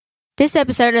This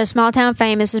episode of Small Town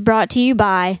Famous is brought to you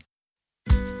by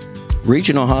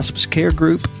Regional Hospice Care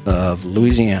Group of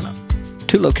Louisiana.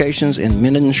 2 locations in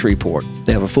Minden and Shreveport.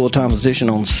 They have a full-time position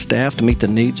on staff to meet the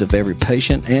needs of every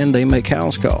patient, and they make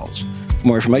house calls. For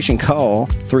more information, call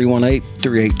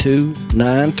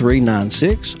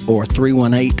 318-382-9396 or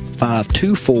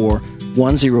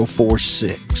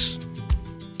 318-524-1046.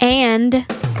 and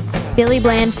Billy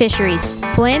Bland Fisheries.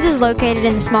 Bland's is located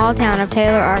in the small town of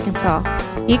Taylor, Arkansas.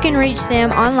 You can reach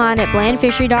them online at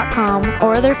blandfishery.com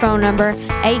or their phone number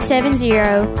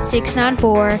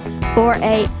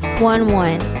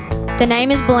 870-694-4811. The name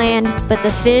is Bland, but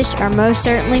the fish are most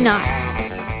certainly not.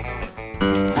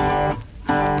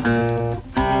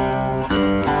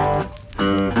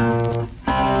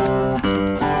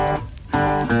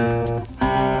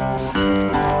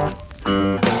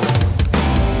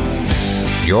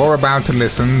 You're about to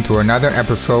listen to another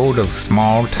episode of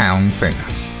Small Town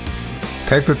Famous.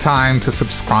 Take the time to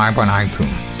subscribe on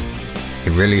iTunes.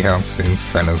 It really helps these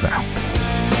fellas out.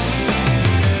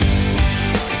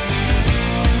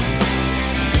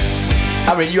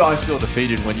 I mean, you always feel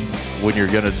defeated when you're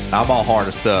gonna. I'm all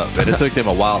harnessed up, and it took them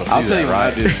a while to do I'll tell that, you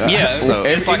right? what I did. Yeah, So-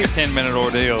 it's like a 10-minute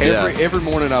ordeal. Every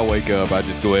morning I wake up, I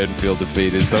just go ahead and feel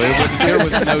defeated. So there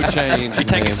was no change. You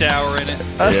take a man. shower in it.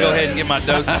 Go ahead and get my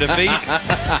dose of defeat.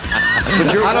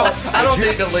 I don't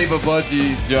need to leave a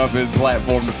bungee jumping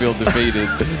platform to feel defeated.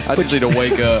 I just need to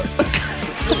wake up.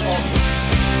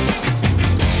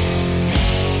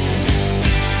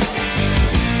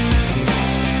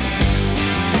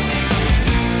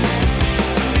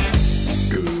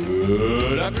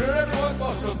 Good afternoon, everyone.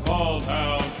 Welcome to Small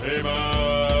Town Famous.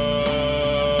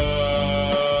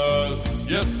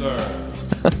 Yes, sir.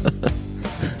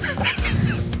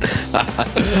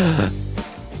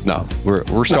 No,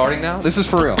 we're starting now. This is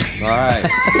for real. All right,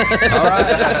 all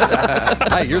right.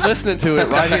 Hey, you're listening to it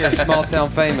right here, Small Town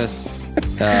Famous.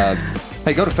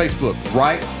 Hey, go to Facebook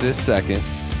right this second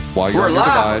while you're on your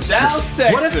device. Dallas,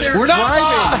 Texas. What if they're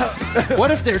driving?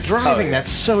 What if they're driving? That's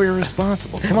so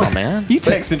irresponsible. Come on, man. You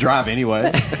text and drive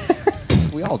anyway.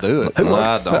 We all do it. I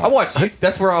don't. I watch.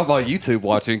 That's where all my YouTube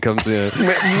watching comes in.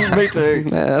 Me too. Man,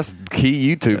 that's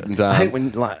key YouTube I hate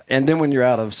time. when, and then when you're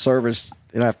out of service,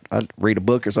 and I'd read a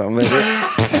book or something.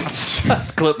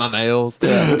 Clip my nails.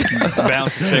 Bounce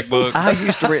the checkbook. I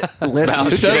used to read. Les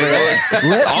used to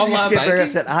Online get very banking?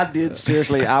 upset. I did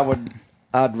seriously.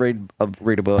 I'd read a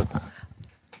book.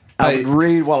 I Hey. would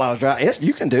read while I was driving. Yes,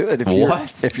 you can do it if you're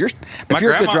What? if you're My if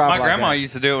you're a good driver. my like grandma that.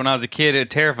 used to do it when I was a kid.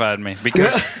 It terrified me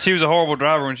because she was a horrible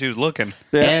driver when she was looking.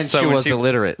 And So she when was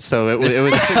illiterate, so it was. There's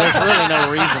really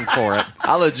no reason for it.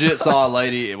 I legit saw a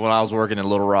lady when I was working in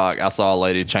Little Rock. I saw a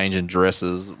lady changing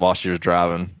dresses while she was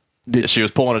driving. She was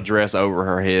pulling a dress over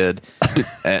her head.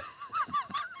 And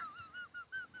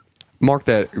Mark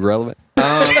that irrelevant.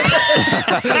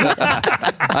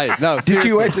 Hey, no. Did seriously.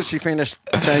 you wait till she finished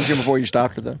changing before you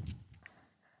stopped her though?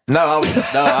 no, I was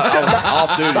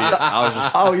off duty. I was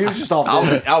just. Oh, you was just off.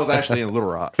 I was actually in Little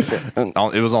Rock.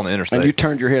 It was on the interstate. And you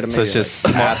turned your head So immediately. it's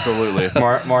just absolutely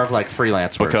more of like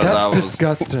freelance work. because I was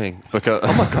disgusting. because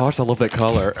Oh my gosh, I love that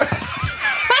color.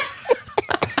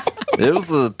 it was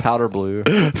the powder blue.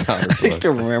 He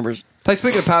still remembers. Hey,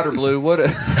 speaking of powder blue, what?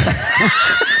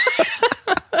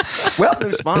 Well,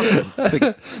 new sponsor.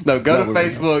 No, go No, to we-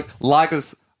 Facebook, like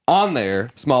us on there,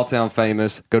 Small Town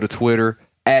Famous. Go to Twitter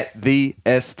at the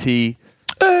STF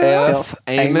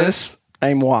Amos.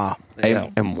 Amois. Yeah.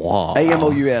 Amous.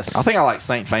 AMOUS. I think I like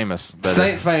Saint Famous better.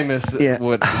 Saint Famous. Yeah.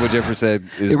 What Jeffrey said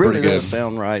is It really pretty good. does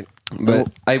sound right.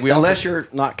 But hey, we unless also, you're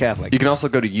not Catholic. you can also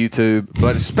go to YouTube,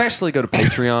 but especially go to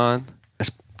Patreon.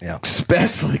 Yeah.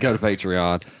 Especially go to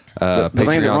Patreon. The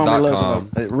thing that Romy loves Patreon.com.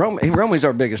 about Romy's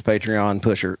our biggest Patreon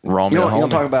pusher. Romy you the don't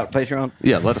homie. talk about Patreon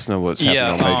Yeah, let us know what's happening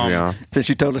Yeah, on Patreon. since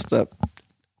you told us that.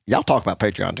 Y'all talk about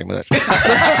Patreon too much. Last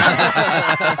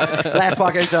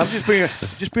podcast, I'm just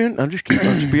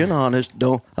being honest.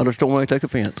 I just don't want to take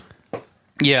offense.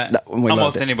 Yeah, No, we loved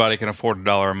almost it. anybody can afford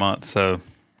 $1 a month. So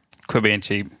quit being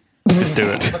cheap. Just do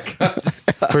it.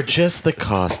 For just the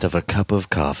cost of a cup of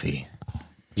coffee,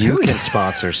 you can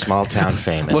sponsor Small Town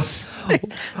Famous.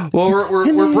 Well,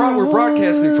 we're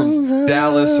broadcasting from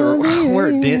Dallas or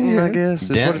where Denton, I guess is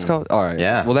what it's Denton. called. All right,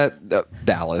 Yeah. Well, that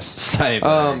Dallas. Same.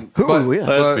 Who are we?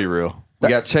 Let's be real. We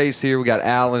got Chase here. We got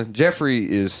Alan. Jeffrey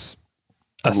is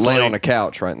Asleep. laying on the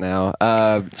couch right now.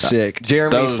 Sick.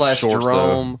 Jeremy Those / shorts,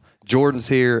 Jerome. Jordan's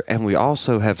here, and we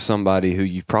also have somebody who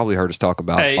you've probably heard us talk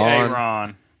about Hey, on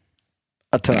Ron.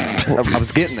 a ton. I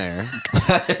was getting there.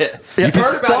 You've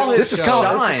heard about it. This is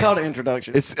called an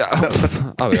introduction. It's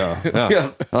oh yeah.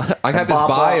 Yes. I have his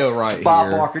bio right Bob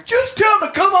here. Barker. Just tell him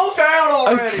to come on down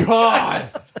already. Oh, God.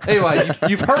 Anyway,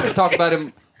 you've heard us talk about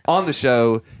him on the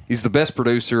show. He's the best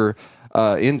producer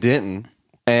in Denton.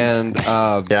 And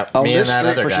On me and this that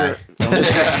street other for guy.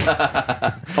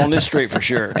 sure. On this street for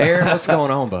sure. Aaron, what's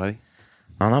going on, buddy?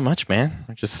 Oh, not much, man.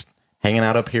 We're just hanging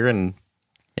out up here in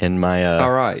my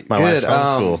All right. my Good. wife's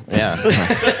homeschool.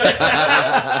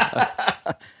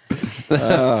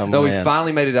 Yeah. No, we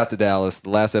finally made it out to Dallas. The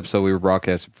last episode we were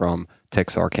broadcasting from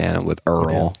Texarkana with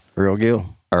Earl. Earl Gill.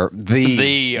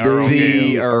 The Earl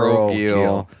Gill. Earl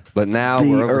Gill. But now The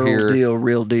we're over Earl here Deal,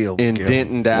 real deal. in Gill.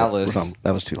 Denton, Dallas.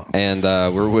 That was too long. And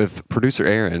we're with producer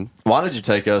Aaron. Why did you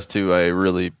take us to a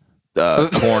really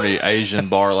corny Asian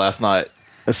bar last night?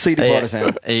 A seedy part of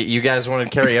town. Hey, you guys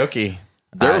wanted karaoke?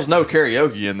 There was no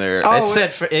karaoke in there.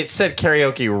 It said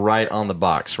karaoke right on the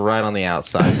box, right on the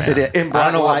outside, man. In I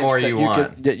don't know what bright more lights you that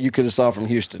want. that you could have saw from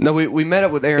Houston. No, we met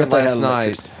up with Aaron If they had last night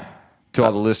electricity. to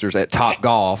all the listeners at Top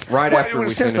Golf right after we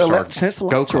since finished our since the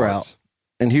lights were out, go-karts.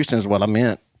 and Houston is what I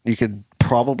meant. You could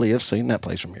probably have seen that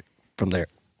place from here, from there.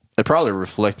 It probably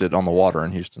reflected on the water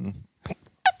in Houston.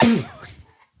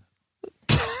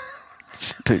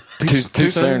 Too soon.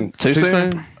 Too soon? Too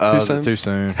soon? Too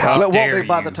soon. How Well, it won't dare be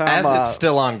by you. the time. As it's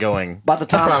still ongoing. by the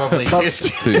time Probably. It's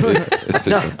too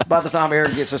soon. by the time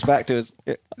Aaron gets us back to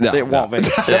it, No, it won't be.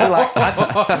 It'll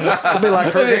be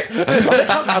like, are they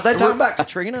talking about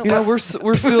Katrina? You know, we're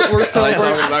Talking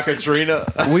celebrating. about Katrina.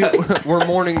 We're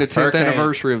mourning the 10th Hurricane.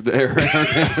 anniversary of the Aaron.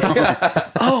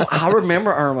 Oh, I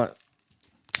remember Irma.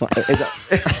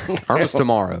 Irma's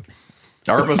tomorrow.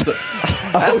 Irma's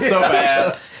that's so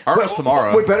bad. Irma's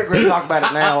tomorrow. We better go and talk about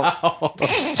it now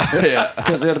Yeah.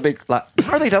 because it'll be like,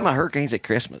 why are they talking about hurricanes at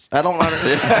Christmas? I don't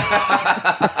understand.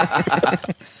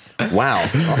 Wow.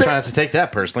 I'll try not to take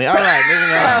that personally. All right,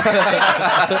 moving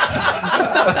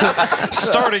on.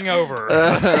 Starting over.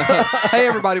 Hey,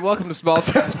 everybody, welcome to Small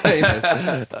Town Famous.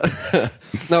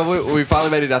 No, we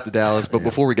finally made it out to Dallas, but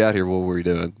before we got here, what were we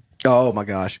doing? Oh my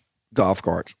gosh, golf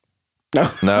carts. No.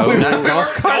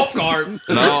 Golf carts.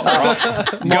 No,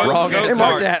 Wrong go Hey,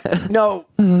 mark that. No.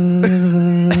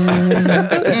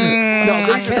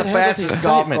 No, these are the fastest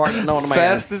golf excitement. carts known to man.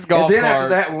 Fastest golf And then after cart.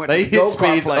 that, we went They to the hit go-kart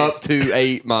speeds place. up to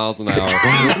 8 miles an hour,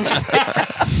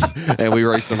 and we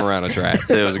raced them around a track.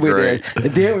 It was We great. did.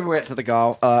 And then we went to the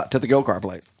go-kart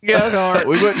place. We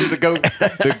went to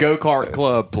the go-kart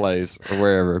club place or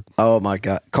wherever. Oh my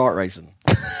god, kart racing.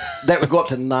 That would go up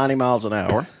to 90 miles an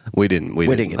hour. We didn't We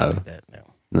didn't get know. like that, no.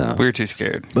 No. We were too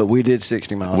scared. But we did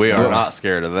 60 miles. We an are hour. not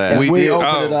scared of that. And we did-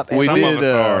 opened it up. We Some of us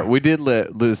are. did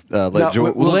let No, we'll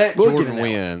Jordan get Jordan in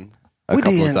win a We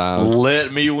couple did. of times.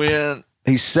 Let me win.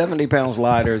 He's 70 pounds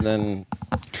lighter than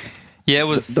Yeah, it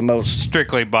was the most.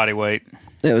 strictly body weight.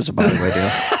 It was a body weight deal.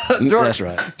 That's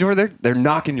right. Jordan, they're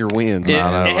knocking your wins. It, know, it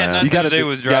had man. nothing You gotta to do do-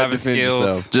 with you gotta driving defend skills.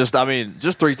 yourself.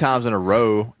 Just 3 times in a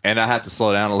row, and I had to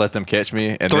slow down and let them catch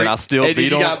me, and then I still And beat you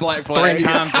them. got black 3 flag.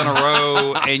 times in a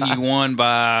row, and you won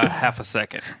by half a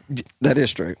second. That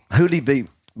is true. Who'd he beat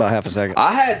by half a second?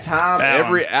 I had time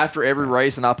Alan. after every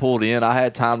race, and I pulled in. I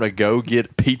had time to go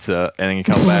get pizza and then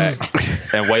come back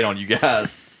and wait on you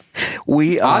guys.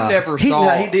 I never saw-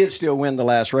 He did still win the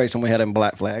last race, and we had him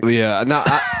black flag. Yeah, no,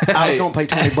 I was going to pay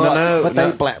 $20, but they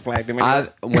black flagged him.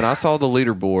 when I saw the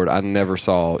leaderboard, I never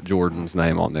saw Jordan's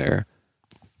name on there.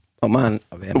 Oh, mine.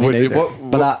 Me neither.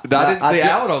 I didn't see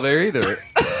Alan on there either.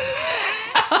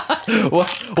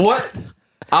 What?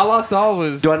 All I saw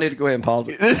was. Do I need to go ahead and pause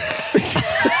it?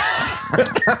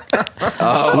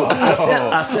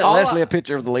 I sent Leslie a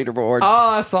picture of the leaderboard. All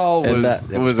I saw And was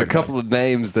that was a pretty couple of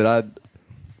names that I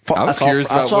was saw- curious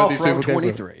about I saw what these Fro people came from.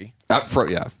 23.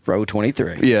 Yeah. Fro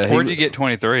 23. Yeah. Where'd you get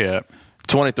 23 at?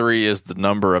 23 is the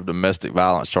number of domestic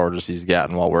violence charges he's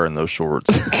gotten while wearing those shorts.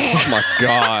 Oh my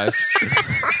gosh.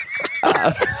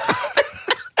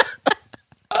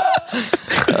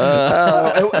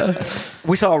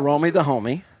 We saw Romy the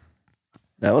homie.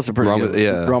 That was a pretty good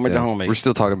one. Romy the homie. We're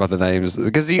still talking about the names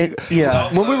because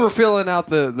yeah. when we were filling out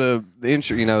the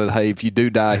insurance, hey, if you do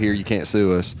die here, you can't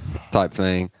sue us, type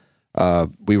thing.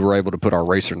 We were able to put our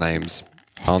racer names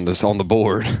on the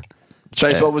board.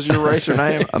 Chase, what was your racer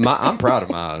name? I'm proud of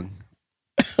mine.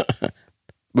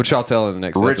 Which I'll tell in the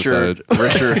next episode.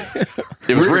 Richard.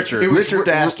 It was Richard. Richard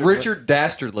Dastardly. Richard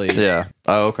Dastardly. Yeah.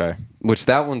 Oh, okay. Which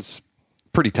that one's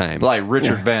pretty tame. Like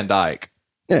Richard Van Dyke.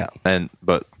 Yeah.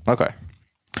 But okay.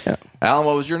 Yeah. Alan,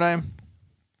 what was your name?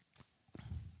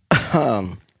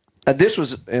 This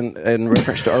was in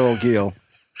reference to Earl Gill.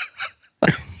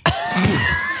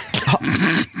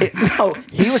 No,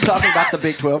 he was talking about the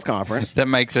Big 12 conference. That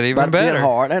makes it even About being better.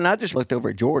 hard. And I just looked over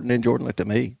at Jordan, and Jordan looked at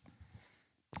me.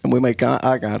 And we made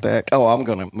eye contact. Oh, I'm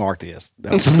going to mark this. Why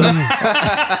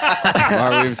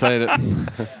are we even saying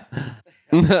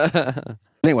it?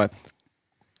 Anyway.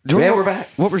 Jordan, Yeah, we're back.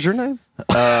 What was your name?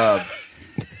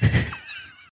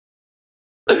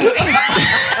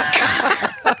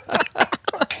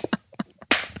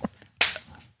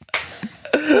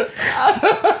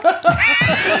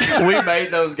 We made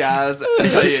those guys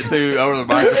say it too over the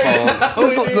microphone.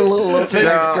 Just the little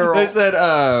teenage girl. They said,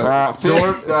 Alan.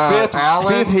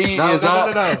 fifth heat is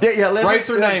up. No. Yeah, Race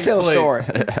their let's names, tell a please. story.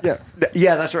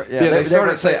 Yeah, that's right. Yeah, they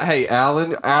started saying, "Hey,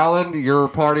 Alan, your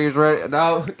party is ready."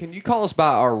 No, can you call us by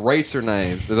our racer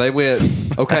names? And they went,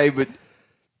 "Okay, but."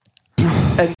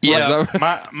 Yeah,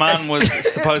 mine was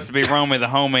supposed to be Romy the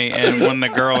homie, and when the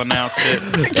girl announced it,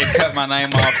 it cut my name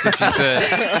off. So she said,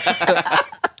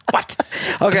 What?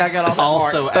 Okay, I got all that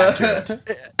Also accurate.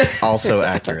 Also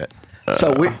accurate.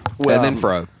 So we and then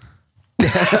Fro.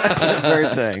 very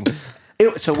tame.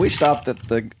 So we stopped at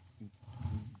the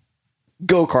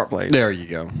go-kart place There you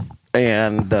go.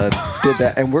 and did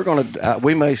that, and we're gonna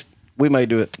we may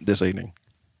do it this evening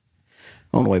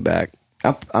on the way back.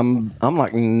 I'm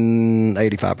like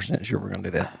 85% sure we're gonna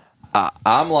do that.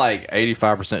 I'm like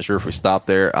 85% sure if we stop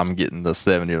there, I'm getting the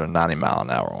 70 or 90 mile an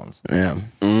hour ones. Yeah.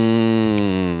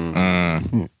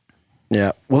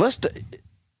 Yeah. Well,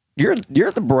 you're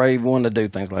the brave one to do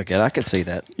things like that. I could see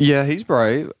that. Yeah, he's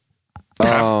brave.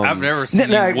 I've never seen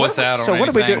you wuss out on so what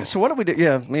do we anything. do? So what do we do?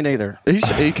 Yeah, me neither.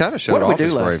 He kind of showed What did we off do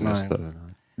his last braveness. night? the other night.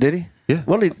 Did he? Yeah.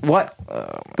 What?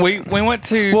 We went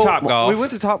to Top Golf. We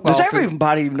went to Top Golf. Does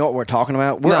everybody even know what we're talking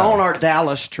about? We're No. on our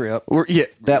Dallas trip. Go ahead.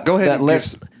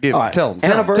 And give, all right, tell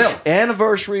them.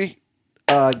 anniversary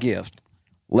gift.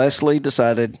 Leslie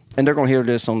decided, and they're going to hear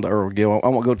this on the Earl Gill. I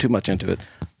won't go too much into it,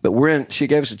 but she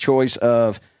gave us a choice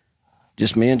of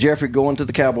just me and Jeffrey going to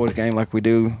the Cowboys game like we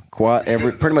do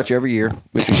pretty much every year,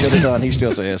 which we should have done. He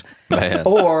still says, Man.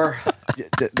 or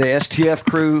the STF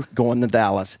crew going to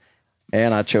Dallas,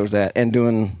 and I chose that, and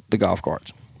doing the golf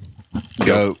carts.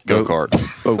 Go kart.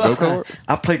 Oh, go kart.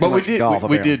 I played too But we much did. golf. We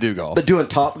apparently. did do golf. But doing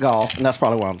Top Golf, and that's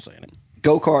probably why I'm saying it.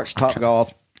 Go karts, Top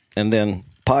Golf, and then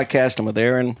podcasting with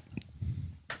Aaron,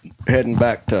 heading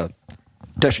back to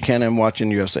Texarkana and watching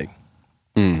UFC.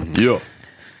 Yeah.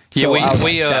 So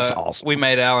Yeah, that's awesome. we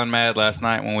made Alan mad last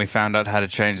night when we found out how to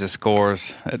change the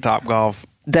scores at Top Golf.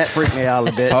 That freaked me out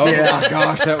a bit. Oh yeah. my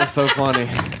gosh, that was so funny.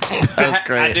 That's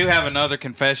great. I do have another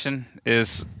confession.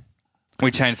 Is we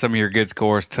changed some of your good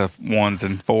scores to 1s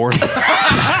and 4s.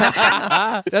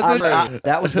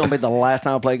 That was going to be the last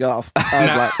time I played golf. I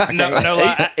was like, I no, can't- no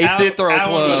lie. he did throw a Alan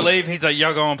club. would leave. He's like,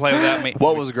 y'all go and play without me.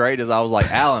 What was great is I was like,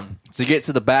 Alan, to get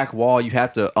to the back wall, you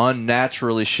have to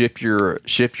unnaturally shift your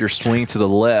swing to the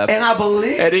left. And I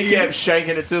believe And he kept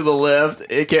shaking it to the left.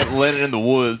 It kept landing in the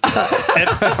woods. And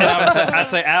I'd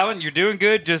say, Alan, you're doing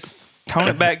good. Just tone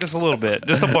it back just a little bit.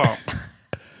 Just a bump.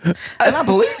 and I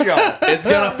believe y'all. It's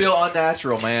gonna feel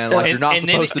unnatural, man. Like you're not and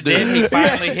supposed to do then it. he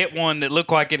finally hit one that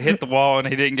looked like it hit the wall, and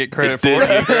he didn't get credit for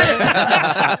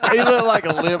it. He looked like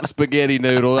a limp spaghetti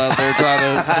noodle out there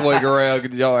trying to swing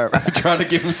around. Y'all are trying to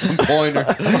give him some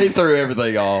pointers. He threw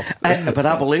everything off. But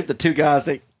I believe the two guys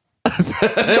that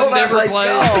Don't never play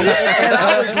golf, and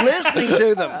I was listening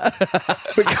to them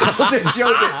because it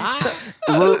showed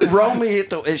that Romy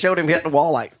it showed him hitting the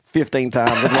wall like 15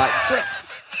 times, and like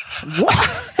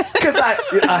what? Because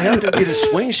I helped him get his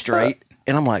swing straight,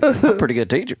 and I'm like, I'm a pretty good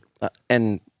teacher,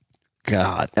 and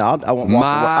God, I won't walk.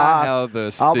 How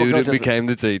the I'll go student to became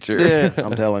the teacher. Yeah,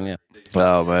 I'm telling you.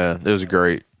 Oh man, it was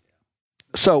great.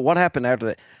 So what happened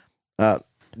after that?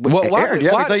 Why Aaron, did- you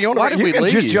have why- anything you want why to? did You we can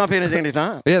just leave? jump in at any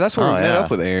time. Yeah, that's where we met yeah. up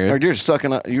with Or Aaron. you're just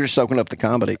soaking up the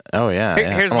comedy. Oh, yeah.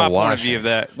 Here's I'm my gonna point of watch view it. of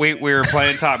that. We were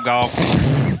playing Top Golf,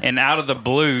 and out of the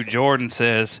blue, Jordan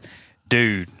says,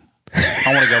 "Dude, I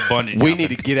want to go bungee jumping. We need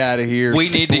to get out of here. We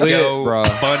need to Split, go bro.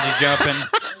 bungee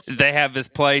jumping. They have this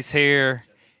place here.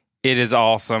 It is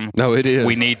awesome. No, it is.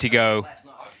 We need to go."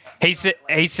 He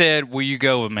said, "Will you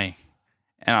go with me?"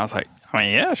 And I was like, "I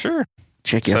mean, yeah, sure."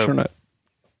 Check yes So- or no.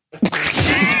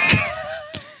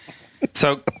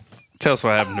 So, tell us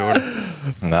what happened, Jordan.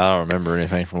 No, I don't remember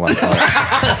anything from last night.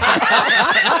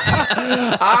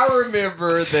 I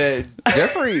remember that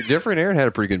Jeffrey and Aaron had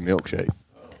a pretty good milkshake.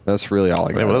 That's really all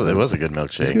I got. It was a good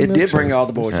milkshake. It did bring all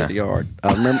the boys to the yard.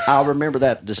 I remember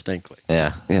that distinctly.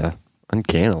 Yeah. Yeah,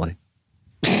 uncannily.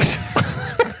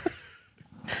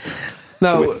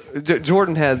 No,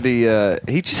 Jordan had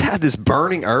he just had this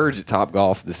burning urge at Top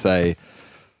Golf to say,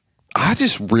 I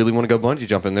just really want to go bungee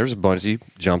jumping. There's a bungee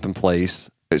jumping place.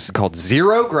 It's called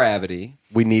Zero Gravity.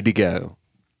 We need to go.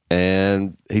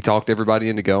 and he talked everybody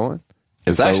into going.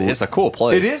 It's a cool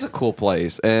place. It is a cool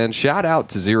place, and shout out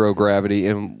to Zero Gravity.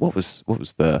 And what was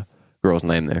the girl's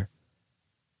name there?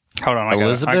 Hold on,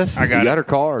 Elizabeth? I got You got it. her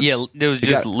card. Yeah, it was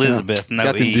just Elizabeth. No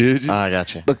Got the E. digits. I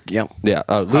got you. But, yeah. Yeah,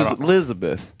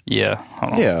 Elizabeth. Yeah,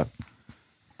 hold on. Yeah,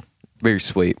 very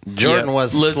sweet. Jordan Yeah,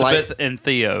 was Elizabeth and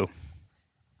Theo.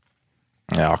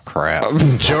 Oh crap!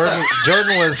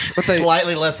 Jordan was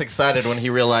slightly less excited when he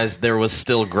realized there was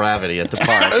still gravity at the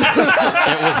park.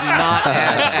 It was not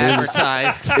as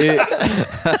advertised.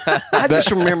 I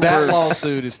just remember that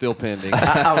lawsuit is still pending.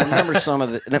 I remember some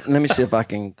of the. Let me see if I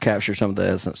can capture some of the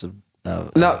essence of.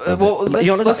 Let's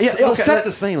set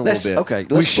the scene a little bit. Okay,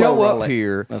 we show up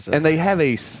here, That's it. and they have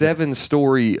a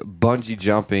 7-story bungee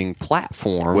jumping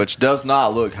platform, Which does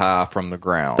not look high from the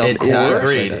ground. It is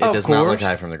agreed. It Of does not look course.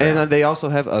 high from the ground. And they also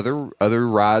have other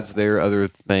rides there, other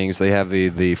things. They have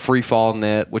the free fall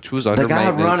net, which was under The guy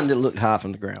maintenance. running that looked high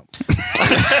from the ground.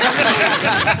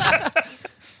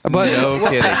 But No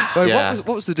kidding. but Yeah.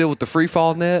 what was the deal with the free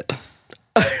fall net?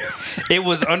 It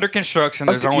was under construction.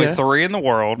 There's Okay, only yeah. 3 in the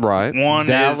world. Right, One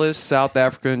Dallas, is South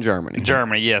Africa, and Germany.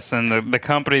 Germany, yes. And the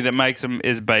company that makes them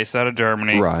is based out of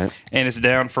Germany. Right. And it's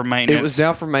down for maintenance. It was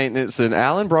down for maintenance, and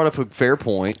Alan brought up a fair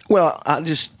point. Well, I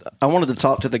wanted to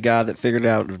talk to the guy that figured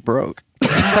out it was broke.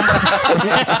 And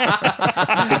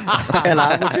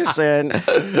I was just saying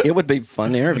it would be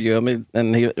fun to interview him,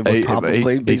 and it would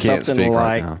probably be can't something speak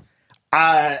right like,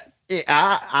 now.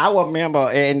 I remember,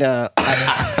 and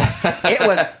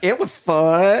it was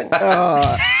fun.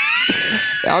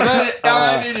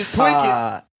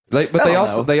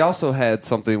 They also had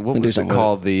something. What do was it something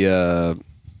called? The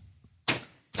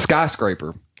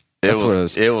skyscraper. That's what it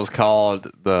was. It was called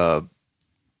the.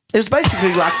 It was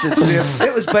basically like this.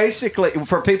 It was basically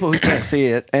for people who can't see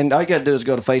it, and all you got to do is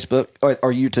go to Facebook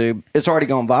or YouTube. It's already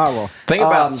gone viral. Think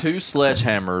about 2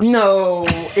 sledgehammers. No,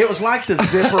 it was like the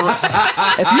zipper.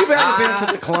 If you've ever been to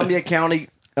the Columbia County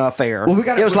Fair,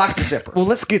 it was like the zipper. Well,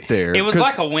 let's get there. It was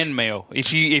like a windmill.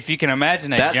 If you can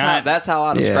imagine a giant. That's how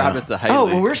I described it to Haley. Oh,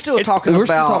 well, we're still talking we're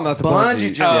still about talking about the bungee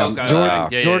bungee. jumping. Oh,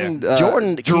 okay.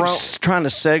 Jordan keeps trying to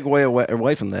segue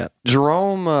away from that.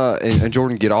 Jerome and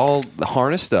Jordan get all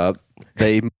harnessed up.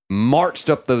 They marched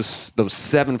up those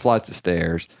 7 flights of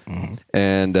stairs,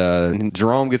 and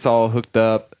Jerome gets all hooked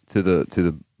up to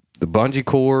the bungee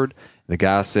cord. The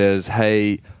guy says,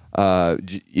 "Hey,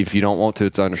 if you don't want to,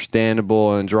 it's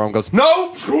understandable." And Jerome goes,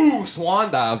 "No!" Swan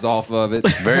dives off of it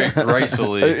very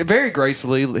gracefully. Very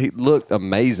gracefully. He looked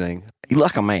amazing. He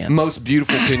looked like a man. Most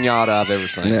beautiful pinata I've ever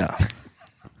seen. Yeah.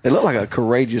 It looked like a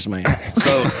courageous man.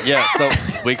 So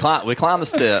we climb the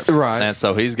steps, Right. And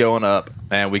so he's going up,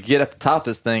 and we get at the top of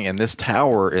this thing, and this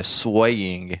tower is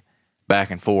swaying back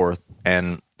and forth.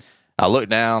 And I look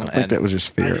down, I think that was just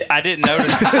fear. I didn't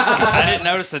notice. I didn't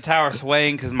notice the tower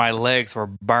swaying because my legs were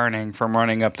burning from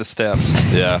running up the steps.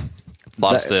 Yeah, a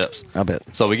lot of steps. I bet.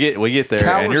 So we get there,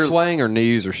 Tower and you're swaying or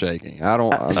knees are shaking. I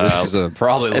don't. This is a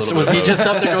probably a little Was bit he of just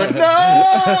up there going, no?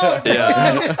 both.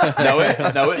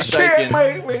 Yeah. No, it's shaking. Can't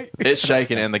make me. It's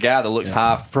shaking, and the guy that looks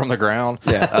high from the ground,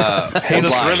 He was looks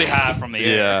like- really high from the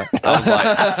air. Yeah, I was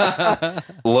like,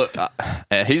 look,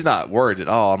 and he's not worried at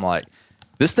all. I'm like,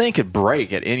 this thing could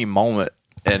break at any moment,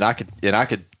 and I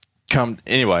could come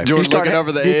anyway. George looking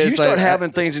over the edge. You start like,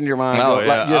 having things in your mind. Oh, like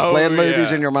yeah. just Oh, playing movies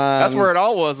yeah. in your mind. That's where it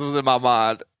all was in my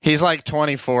mind. He's like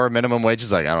 24, minimum wage.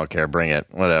 He's like, I don't care, bring it,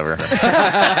 whatever.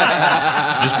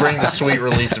 Just bring the sweet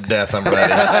release of death. I'm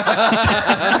ready.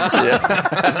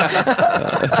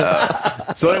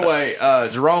 So anyway,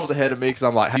 Jerome's ahead of me because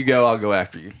I'm like, you go, I'll go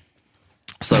after you.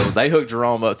 So they hook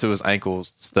Jerome up to his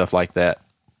ankles, stuff like that,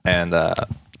 and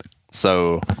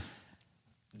so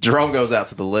Jerome goes out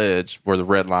to the ledge where the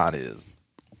red line is,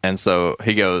 and so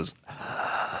he goes.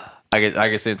 I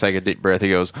can see him take a deep breath. He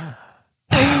goes,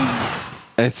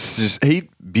 It's just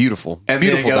beautiful, and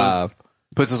beautiful then he goes, dive.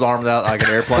 puts his arms out like an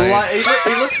airplane. He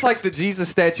looks like the Jesus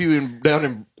statue down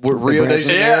in Rio de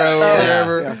Janeiro Yeah, or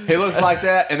whatever. yeah. He looks like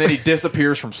that, and then he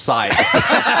disappears from sight.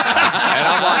 And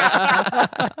I'm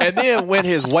like, and then when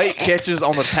his weight catches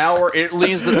on the tower, it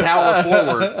leans the tower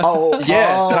forward. Oh,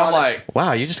 Yes, and I'm like,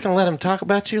 Wow, you just going to let him talk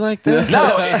about you like that?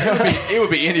 no, it would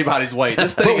be anybody's weight.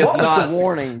 This thing But is what not. was the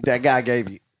warning that guy gave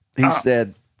you? He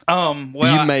said, Well,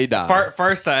 You may die.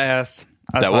 First, I asked.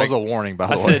 That like, was a warning, by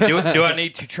the I way. said, do I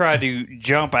need to try to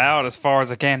jump out as far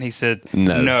as I can? He said,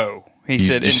 No. no. He You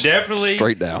said, and just definitely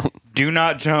straight down. do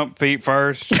not jump feet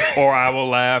first, or I will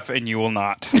laugh and you will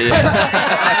not. But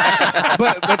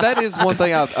that is one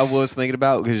thing I was thinking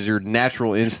about, because your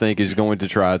natural instinct is going to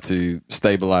try to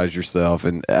stabilize yourself.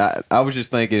 And I was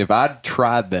just thinking, if I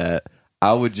tried that,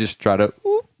 I would just try to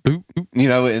boop, boop, you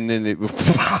know, and then it would,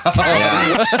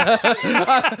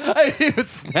 it would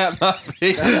snap my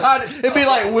feet. It'd be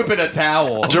like whipping a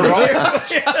towel. Jerome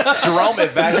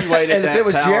evacuated And if that it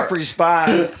was tower. Jeffrey's spine,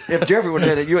 if Jeffrey would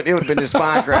have did it, it would have been his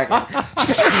spine cracking.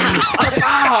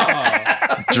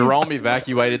 Jerome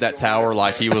evacuated that tower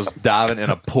like he was diving in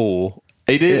a pool.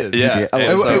 He did. Yeah. Oh,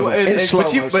 And so- it's slow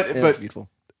but you, motion. but, Yeah, but beautiful.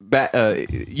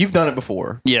 you've done it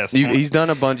before. Yes. He's done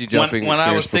a bungee jumping. When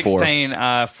I was experience 16,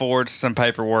 I forged some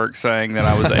paperwork saying that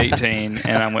I was 18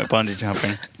 and I went bungee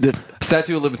jumping. This, before.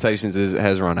 Statute of limitations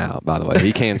has run out. By the way,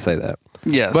 he can say that.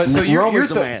 Yes. But so your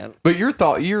Roman's a man. but your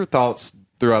thoughts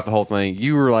throughout the whole thing,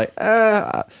 you were like,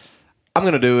 I'm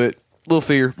gonna do it. Little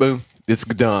fear, boom, it's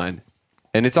done,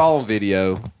 and it's all on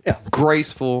video. Yeah.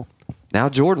 Graceful. Now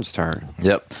Jordan's turn.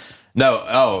 Yep.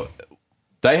 No,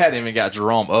 they hadn't even got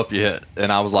Jerome up yet. And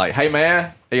I was like, hey,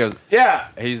 man. He goes, yeah.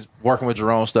 He's working with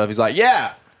Jerome stuff. He's like,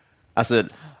 yeah. I said,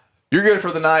 you're good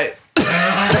for the night.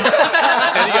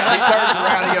 And he turns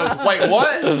around and he goes, wait,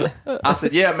 what? I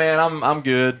said, yeah, man, I'm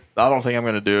good. I don't think I'm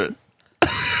going to do it.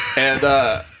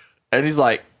 And he's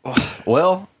like,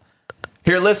 well,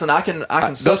 here, listen, I can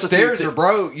Those substitute stairs thi- are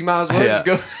broke. You might as well Yeah. just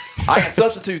go. I can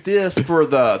substitute this for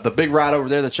the big ride over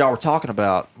there that y'all were talking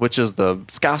about, which is the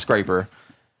skyscraper.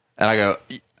 And I go,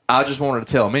 I just wanted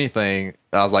to tell him anything.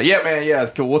 I was like, yeah, man, yeah,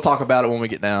 cool. We'll talk about it when we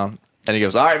get down. And he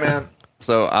goes, all right, man.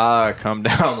 So I come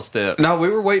down the step. No, we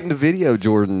were waiting to video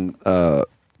Jordan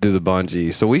do the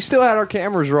bungee, so we still had our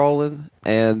cameras rolling,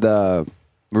 and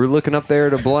we were looking up there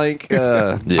at a blank.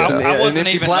 I wasn't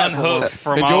empty even platform. unhooked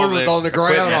from and all Jordan was the on the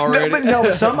ground equipment. already. no,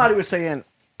 but somebody was saying,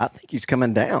 I think he's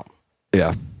coming down.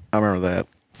 Yeah. I remember that.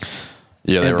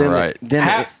 Yeah, they And were then right.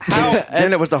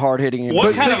 Then it was the hard hitting.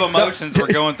 What kind of emotions were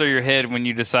going through your head when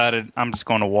you decided I'm just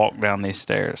going to walk down these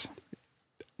stairs?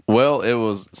 Well, it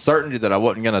was certainty that I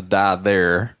wasn't going to die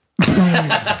there.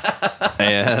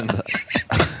 And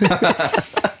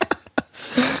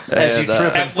As you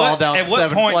trip and fall down at what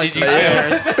 7 point flights did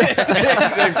of you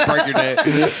stairs. Break your neck.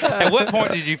 At what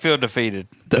point did you feel defeated?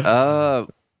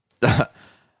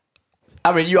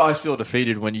 I mean, you always feel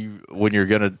defeated when you're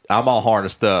gonna. I'm all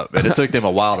harnessed up, and it took them a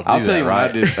while to do I'll that. tell you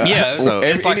right? what I did. Yeah, So-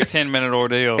 it's like a 10-minute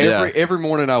ordeal. Every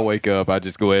morning I wake up, I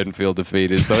just go ahead and feel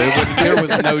defeated. So there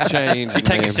was no change. You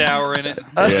take a man. shower in it.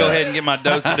 Go ahead and get my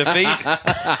dose of defeat.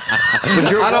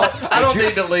 I don't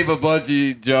need to leave a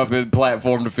bungee jumping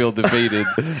platform to feel defeated.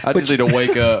 I just need to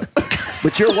wake up.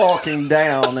 But you're walking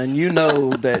down, and you know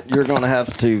that you're going to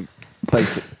have to face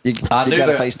the. You got knew to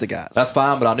that- face the guys. That's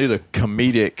fine, but I knew the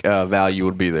comedic value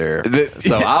would be there,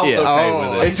 so I was okay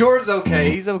with it. And Jordan's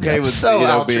okay. He's okay with So being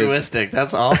altruistic.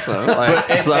 That's awesome. Like,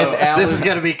 and so Alan- this is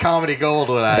going to be comedy gold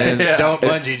when I don't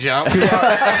bungee jump. and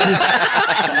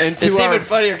to It's our, even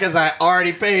funnier because I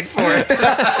already paid for it.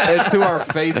 and to our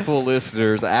faithful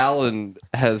listeners, Alan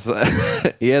has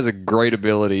he has a great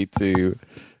ability to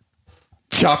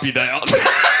chop you down.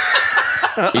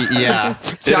 Yeah.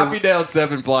 Chop you down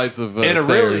 7 flights of in a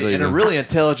stairs, really even.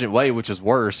 intelligent way, which is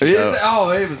worse. you It know?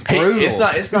 is, it was brutal.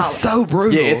 It's not so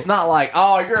brutal. Yeah, it's not like,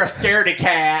 oh, you're a scaredy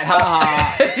cat. Ha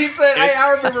ha. He said, "Hey,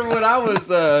 I remember when I was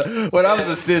a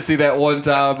sissy that one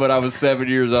time when I was 7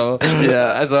 years old.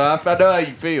 Yeah, so I know how you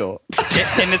feel.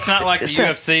 And it's not like the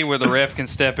UFC where the ref can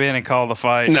step in and call the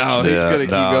fight. No, he's gonna keep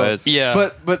going. it's- Yeah.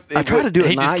 But I try to do it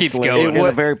he just keeps nicely. going. in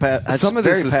a very some of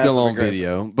this very is still on passive-aggressive.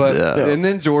 video, but Yeah. and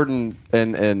then Jordan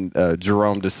and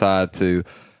Jerome decide to,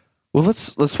 well,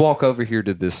 let's walk over here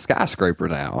to this skyscraper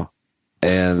now,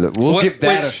 and we'll give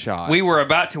that a Which shot. We were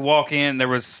about to walk in. There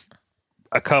was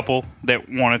a couple that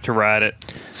wanted to ride it,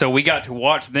 so we got to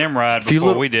watch them ride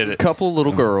before we did it. Couple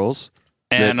little girls.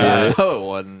 And no, it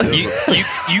wasn't.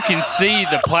 you can see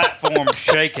the platform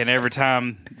shaking every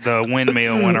time the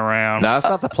windmill went around. No, it's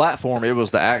not the platform. It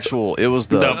was the actual. It was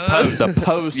the post. The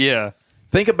post. Yeah.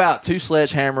 Think about 2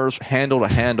 sledgehammers, handle to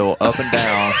handle, up and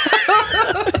down,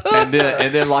 and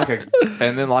then like a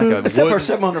Except for wooden,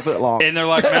 700 foot long. And they're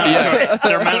like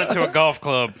they're mounted to a golf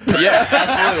club. yeah,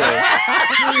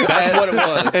 absolutely. That's what it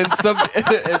was.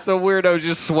 and some weirdo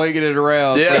just swinging it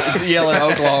around, Yeah. yelling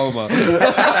Oklahoma.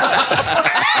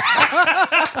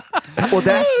 Well,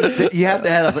 you had to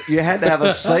have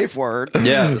a safe word.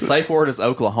 Yeah, the safe word is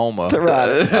Oklahoma. To ride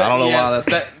it. I don't know why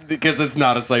that's because it's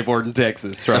not a safe word in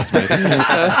Texas. Trust me.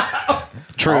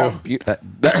 True. Anyway,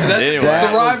 The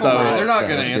rivalry. so- They're not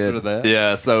going was to answer good. to that.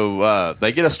 Yeah, so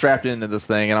they get us strapped into this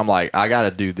thing, and I'm like, I got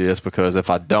to do this because if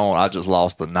I don't, I just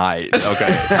lost the night.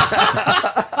 Okay.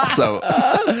 So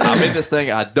I'm in this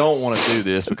thing. I don't want to do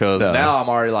this because now I'm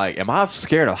already like, am I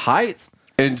scared of heights?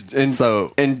 And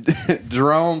So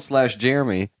Jerome /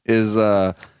 Jeremy is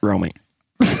Romy.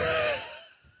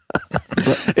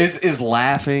 is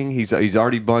laughing. He's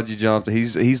already bungee jumped.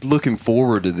 He's looking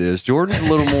forward to this. Jordan's a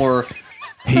little more.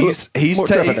 He's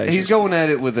going at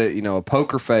it with a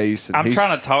poker face. And I'm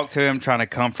trying to talk to him, trying to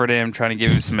comfort him, trying to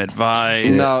give him some advice.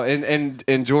 No,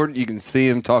 and Jordan, you can see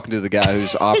him talking to the guy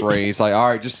who's operating. He's like, all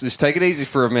right, just take it easy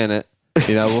for a minute.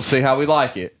 We'll see how we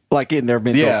like it. Like he'd never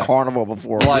been to a carnival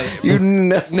before. Like you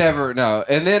never know.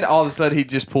 And then all of a sudden he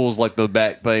just pulls like the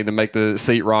back thing to make the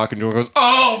seat rock, and Jordan goes,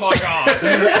 "Oh my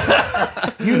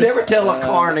god!" You never tell a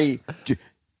carny.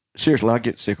 Seriously, I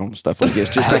get sick on stuff like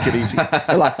this. Just take it easy.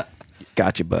 They're like,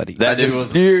 got you, buddy. That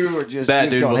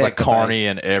dude was like carny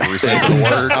in every single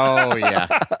word. Oh yeah,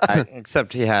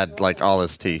 except he had like all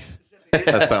his teeth.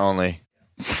 That's the only.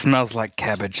 Smells like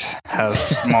cabbage. Has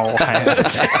small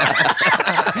hands.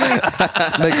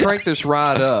 They crank this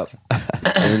ride up,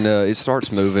 and it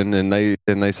starts moving, and they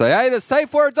say, "Hey, the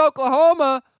safe word's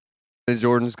Oklahoma." And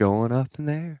Jordan's going up in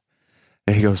there,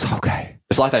 and he goes, "Okay."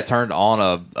 It's like they turned on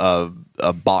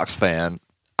a box fan,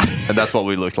 and that's what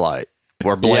we looked like.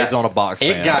 We're blades on a box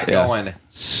fan. It got going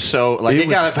so it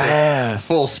got fast,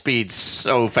 full speed,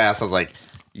 so fast. I was like,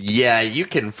 yeah, you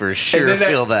can for sure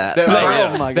feel that.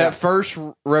 Oh my God. That first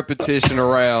repetition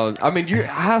around. I mean,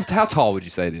 how tall would you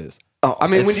say it is? I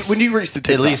mean, when you reach the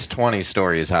tip, at least 20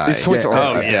 stories high. It's 20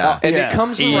 stories. Yeah. And it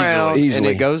comes around, and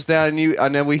it goes down,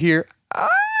 and then we hear.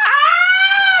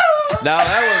 No,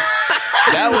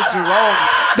 that was Jerome.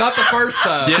 Not the first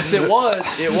time. Yes, it was.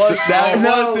 It was That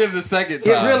Jerome. was him the second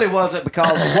time. It really wasn't,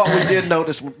 because what we did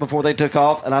notice before they took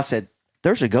off, and I said,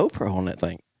 "There's a GoPro on that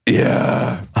thing."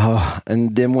 Yeah.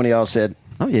 And then when he all said,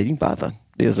 "Oh yeah, you can buy the."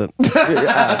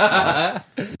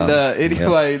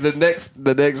 Anyway,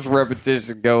 the next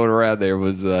repetition going around there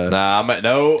was there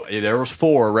was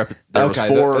four.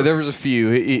 There was a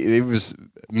few. It was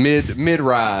mid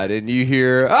ride, and you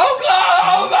hear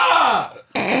Oklahoma.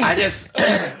 I just,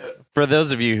 for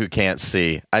those of you who can't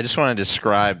see, I just want to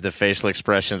describe the facial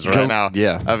expressions right now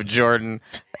of Jordan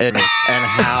and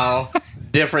how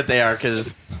different they are,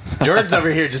 because Jordan's over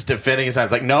here just defending his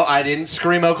hands like, no, I didn't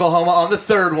scream Oklahoma on the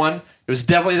third one. It was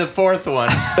definitely the fourth one.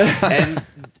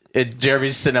 And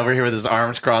Jeremy's sitting over here with his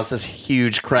arms crossed, this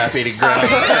huge crap-eating grin on his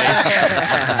face.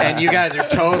 And you guys are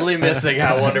totally missing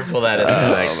how wonderful that is.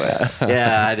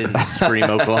 Yeah, I didn't scream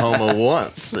Oklahoma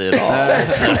once at all.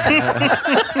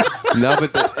 No,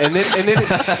 but then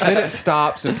it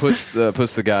stops and puts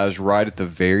the guys right at the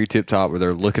very tip top where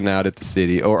they're looking out at the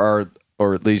city, or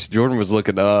at least Jordan was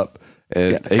looking up.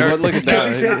 And he wasn't looking down.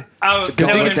 You can see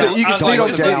it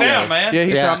on the video. Down, man. Yeah,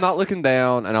 he said, "I'm not looking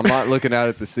down, and I'm not looking out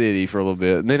at the city for a little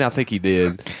bit." And then I think he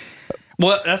did.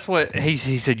 Well, that's what he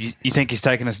said. You think he's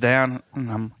taking us down? And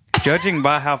I'm judging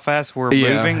by how fast we're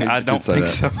moving. I don't think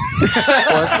so.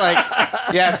 Well, it's like,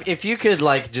 if you could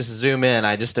just zoom in,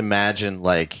 I just imagine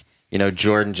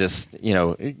Jordan just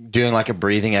doing like a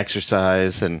breathing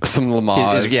exercise and some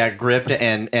Lamaze. Gripped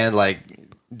and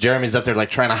Jeremy's up there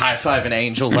trying to high five an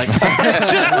angel, just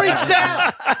reach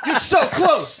down. You're so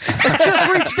close. Just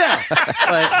reach down.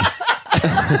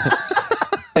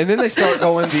 And then they start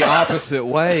going the opposite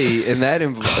way, and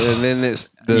then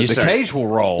the cage will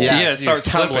roll. Yeah, it starts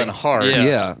tumbling hard.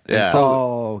 Yeah. And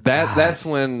so that's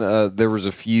when there was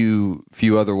a few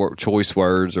other choice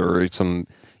words or some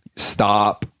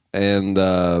stop. And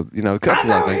a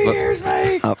couple of things.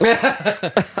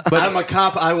 But I'm a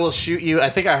cop. I will shoot you. I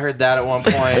think I heard that at one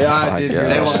point. Yeah, I did hear that.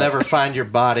 They will never find your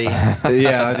body.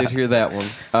 Yeah, I did hear that one.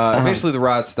 Eventually, the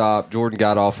ride stopped. Jordan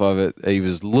got off of it. He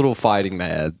was a little fighting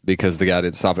mad because the guy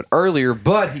didn't stop it earlier,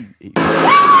 but he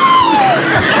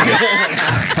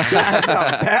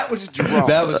that was Jerome.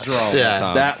 That was Jerome.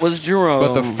 Yeah, that was Jerome.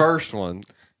 But the first one.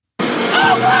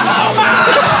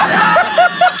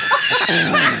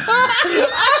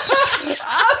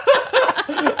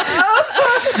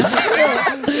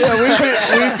 Yeah, we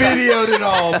videoed it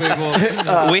all, people.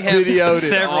 We have videoed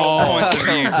several points of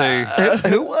view, too.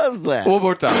 Who was that? One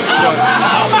more time.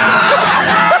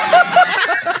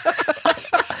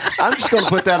 I'm just going to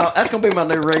put that on. That's going to be my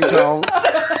new ringtone.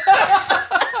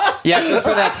 Yeah, if you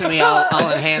say that to me,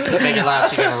 I'll enhance it, make it loud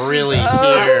so you can really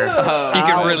hear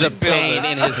the pain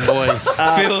in his voice.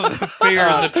 Feel the fear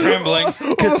and the trembling.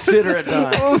 Consider it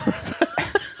done.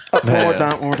 One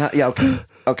more time. Yeah,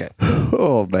 okay.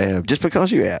 Oh, man. Just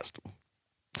because you asked.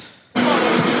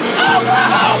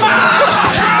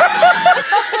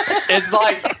 It's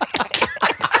like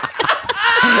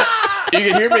you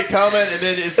can hear me coming, and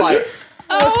then it's like,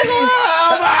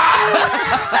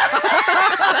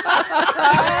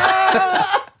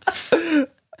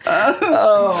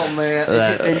 oh man!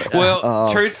 Well,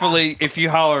 Well, truthfully, if you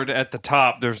hollered at the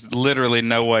top, there's literally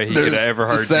no way he could have ever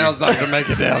heard the sound's you. not going to make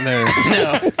it down there.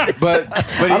 No. But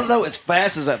I don't know as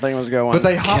fast as that thing was going. But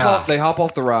they hop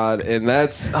off the ride, and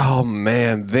that's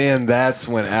then that's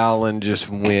when Alan just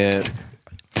went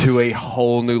to a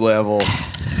whole new level.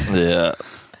 Yeah.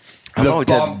 The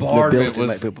bombardment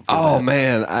was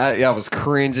man, I was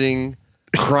cringing,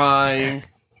 crying.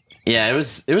 Yeah, it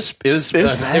was a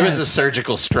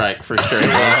surgical strike for sure.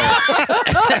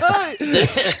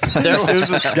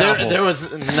 There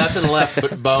was nothing left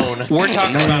but bone. We're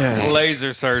talking about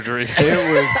laser surgery.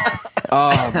 It was,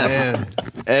 oh man.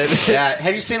 Yeah,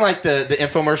 have you seen like the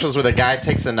infomercials where the guy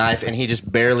takes a knife and he just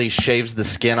barely shaves the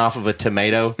skin off of a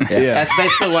tomato? Yeah. That's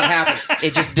basically what happened.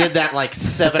 It just did that like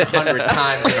 700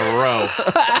 times in a row.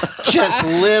 Just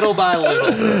little by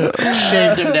little.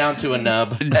 Shaved him down to a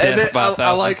nub.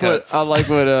 I like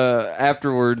what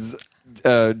afterwards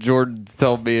Jordan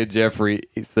told me and Jeffrey.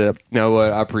 He said, "You know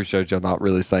what? I appreciate y'all not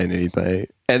really saying anything."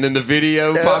 And then the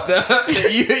video popped up.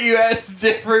 You asked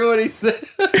Jeffrey what he said.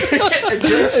 Jeffrey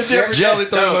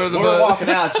threw him under the bus. We're walking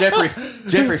out.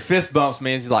 Jeffrey fist bumps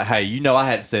me and he's like, "Hey, you know I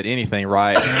hadn't said anything,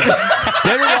 right?"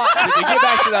 Then we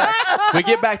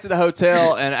get back to the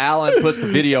hotel and Alan puts the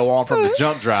video on from the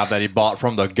jump drive that he bought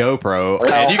from the GoPro,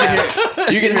 and you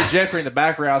can hear Jeffrey in the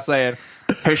background saying,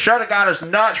 "He should have got his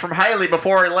nuts from Haley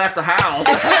before he left the house."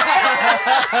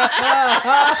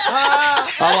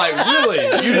 I'm like, really?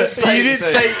 You didn't say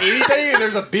anything, and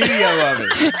there's a video of it.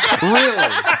 Really?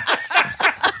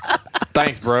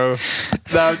 Thanks, bro.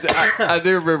 No, I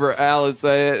do remember Alan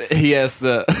saying he asked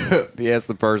the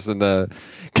person,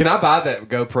 "Can I buy that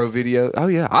GoPro video?" "Oh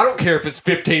yeah, I don't care if it's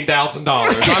 $15,000.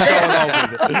 I'm going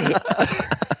on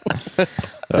with it."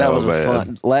 That was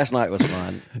fun. Last night was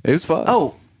fun. It was fun.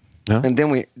 Oh, no? And then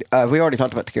we already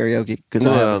talked about the karaoke because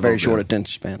I have a very short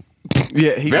attention span.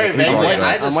 Yeah, very vaguely.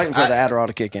 I'm waiting for the Adderall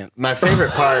to kick in. My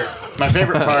favorite part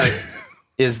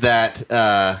is that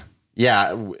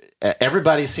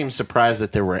everybody seemed surprised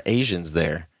that there were Asians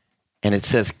there, and it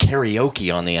says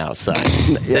karaoke on the outside.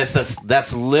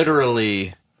 That's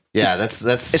literally that's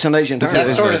it's an Asian term.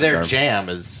 That's sort of their jam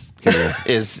is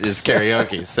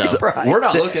karaoke. So we're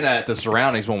not looking at the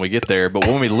surroundings when we get there, but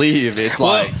when we leave, it's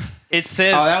like. It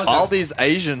says all these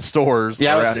Asian stores.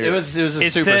 Yeah, it was a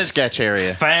super sketch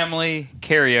area. Family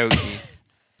karaoke.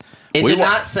 It did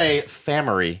not say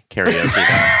family karaoke.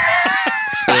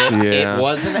 It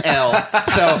was an L.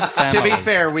 So to be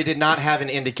fair, we did not have an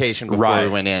indication before we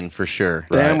went in for sure.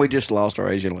 Then we just lost our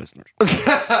Asian listeners.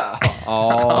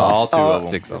 all two of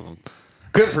them. 6 of them.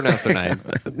 Couldn't pronounce their name.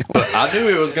 But I knew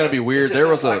it was going to be weird.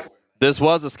 This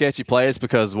was a sketchy place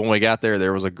because when we got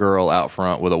there was a girl out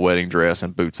front with a wedding dress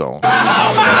and boots on.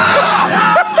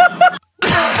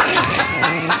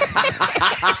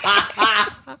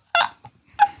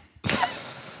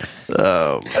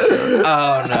 Oh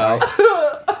no.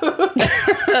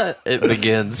 It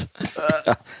begins.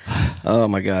 Oh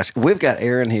my gosh. We've got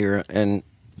Aaron here, and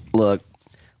look,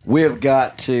 we've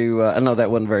got to I know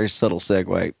that wasn't a very subtle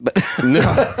segue, but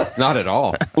no, not at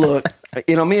all. Look,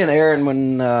 me and Aaron,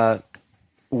 when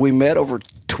we met over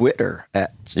Twitter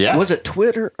was it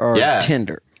Twitter or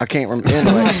Tinder? I can't remember.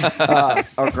 Anyway,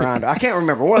 or Grindr. I can't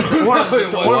remember. One of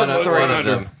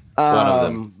them.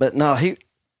 But no,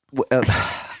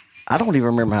 I don't even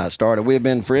remember how it started. We have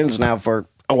been friends now for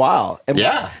a while. And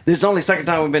this is only the second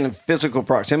time we've been in physical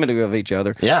proximity of each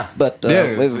other. Yeah. But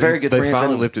we're very good friends. They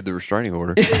finally lifted the restraining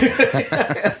order.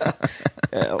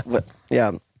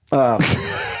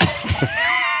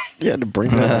 Yeah, to bring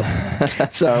that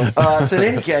up. So in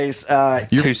any case,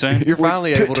 too soon. You're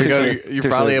finally able to go. You're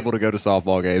finally able to go to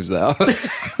softball games now.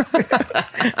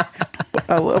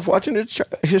 I love watching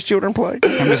his children play.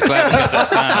 I'm just glad to get that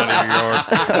sign out of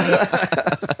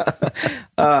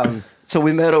your yard. So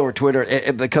we met over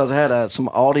Twitter because I had some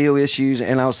audio issues,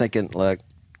 and I was thinking, look,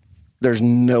 there's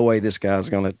no way this guy's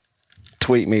going to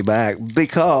tweet me back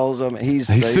because he's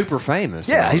super famous.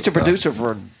 Yeah, he's a producer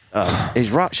for.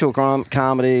 He's rock show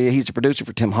comedy. He's a producer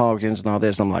for Tim Hawkins and all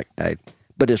this. And I'm like, hey,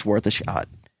 but it's worth a shot.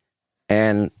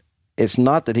 And it's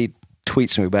not that he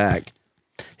tweets me back.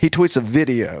 He tweets a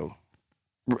video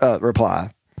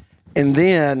reply, and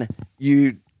then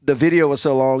the video was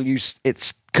so long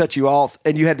it's cut you off,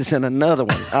 and you had to send another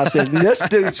one. I said, this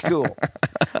dude's cool.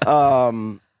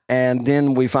 And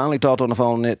then we finally talked on the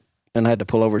phone and had to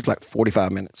pull over. It's like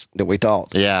 45 minutes that we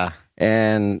talked. Yeah.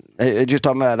 And just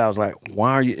talking about it, I was like,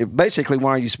 why are you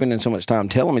spending so much time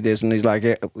telling me this? And he's like,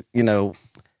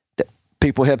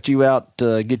 people helped you out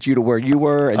to get you to where you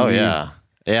were. And I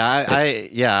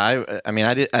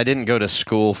didn't go to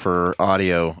school for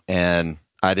audio, and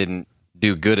I didn't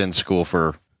do good in school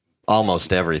for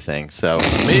almost everything. So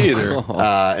Me either.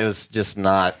 it was just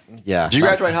not. Yeah. Did you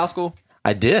graduate high school?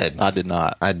 I did. I did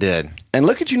not. I did. And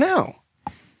look at you now.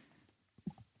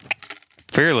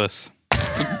 Fearless.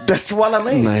 That's what I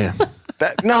mean. Man.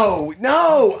 No.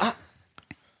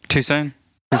 Too soon?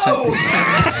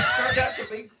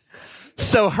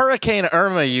 So Hurricane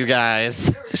Irma, you guys.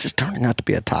 This is turning out to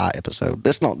be a Ty episode.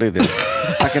 Let's not do this.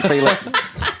 I can feel it.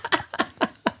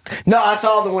 No, I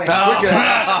saw the win. We're good.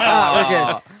 We're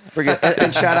good. We're good.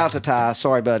 And shout out to Ty.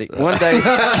 Sorry, buddy. One day.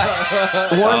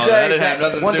 That didn't have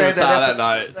nothing to do with Ty that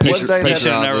night. He One day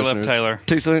should have never listeners. left Taylor.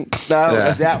 Too soon?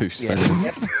 No. Yeah, too soon.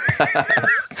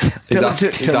 Tell him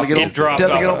to get on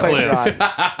Patreon.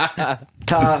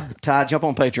 Patreon. Ty, jump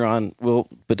on Patreon. We'll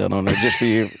put that on there just for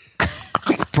you.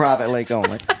 Private link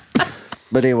only.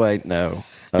 But anyway, no.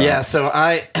 Yeah, so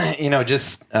I,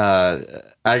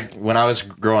 when I was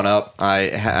growing up,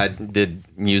 I did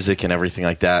music and everything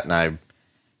like that, and I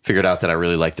figured out that I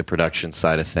really liked the production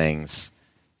side of things.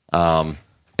 And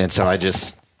so I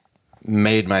just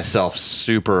made myself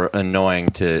super annoying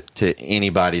to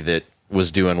anybody that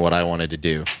was doing what I wanted to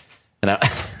do. And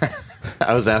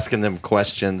I was asking them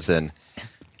questions and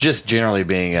just generally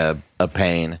being a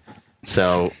pain.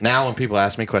 So now when people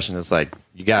ask me questions, it's like,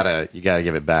 you gotta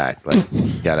give it back. Like,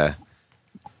 you gotta.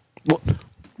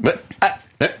 But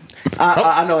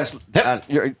I know it's.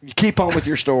 You keep on with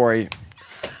your story.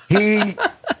 He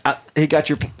got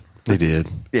your. He did.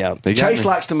 Yeah. He got Chase me.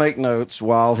 likes to make notes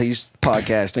while he's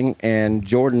podcasting, and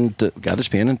Jordan got his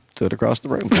pen and threw it across the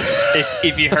room.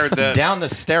 If you heard that. down the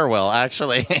stairwell,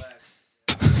 actually.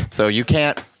 So you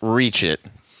can't reach it.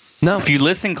 No. If you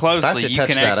listen I have closely, to you touch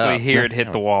can that actually up. hear Yeah. it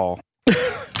hit the wall.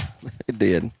 It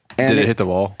did. And Did it hit the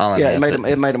wall? I'll Yeah, enhance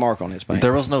it made a mark on his paint.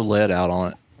 There was no lead out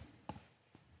on it.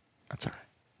 That's all right.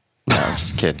 No, I'm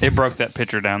just kidding. It broke that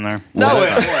picture down there. No,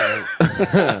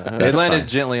 it landed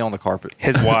gently on the carpet.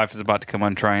 His wife is about to come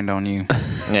untrained on you.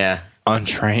 Yeah.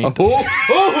 Untrained. Now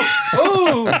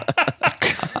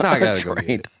I gotta go.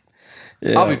 Trained.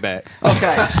 I'll be back.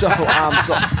 Okay,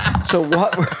 so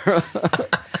what?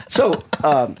 So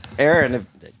Aaron,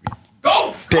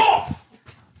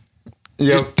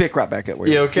 just pick right back up where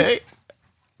You you. okay?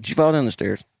 Did you fall down the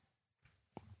stairs?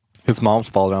 His mom's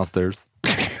fall downstairs.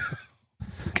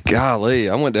 Golly,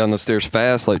 I went down the stairs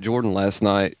fast like Jordan last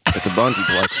night at the bungee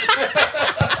place.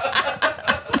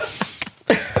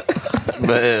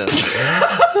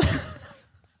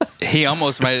 But, He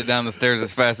almost made it down the stairs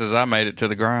as fast as I made it to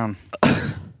the ground.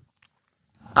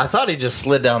 I thought he just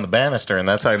slid down the banister, and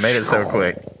that's how he made it so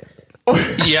quick.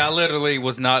 Yeah, I literally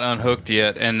was not unhooked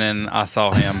yet, and then I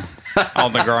saw him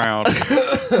on the ground.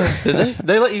 Did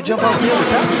they let you jump off the other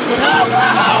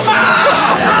top?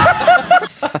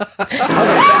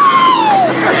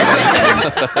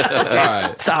 All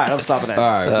right. Sorry, I'm stopping that.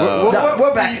 All right.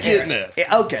 We're back. Getting it.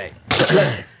 Okay.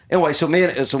 Anyway, so me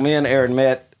and Aaron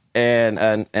met,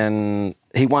 and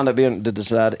he wound up being to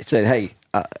decide. He said, "Hey,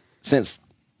 since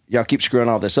y'all keep screwing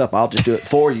all this up, I'll just do it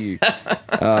for you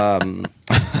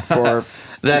for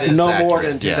That is no more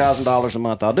accurate, than $2,000 a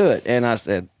month. I'll do it." And I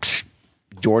said,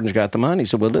 "Jordan's got the money,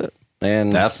 so we'll do it."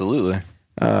 And Absolutely.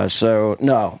 so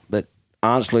no, but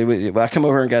honestly, I come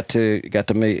over and got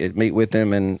to meet with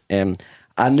him, and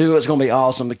I knew it was going to be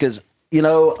awesome because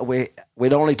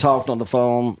we'd only talked on the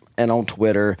phone and on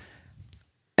Twitter,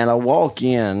 and I walk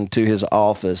into his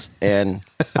office and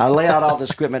I lay out all this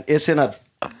equipment. It's in a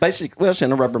it's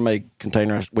in a Rubbermaid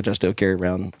container, which I still carry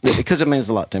around because it means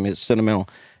a lot to me. It's sentimental,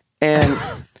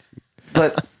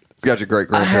 but. It's got your great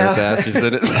grandparents' ashes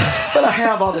in it. But I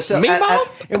have all this stuff.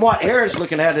 And what Aaron's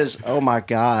looking at is, oh my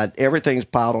God, everything's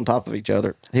piled on top of each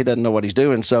other. He doesn't know what he's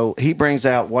doing. So he brings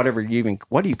out what do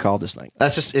you call this thing?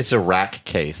 It's a rack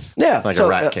case. Yeah. Like so, a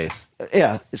rack case.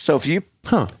 Yeah. So if you,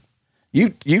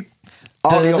 you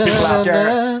audio people out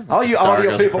there, all you Star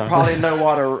audio goes people across. probably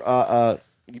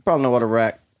know what a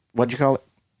rack, what'd you call it?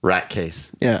 Rack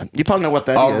case. Yeah. You probably know what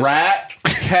that is. rack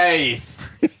case.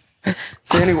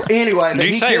 So anyway, but Did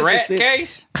you he say gives us rat this,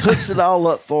 case? hooks it all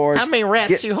up for us. How many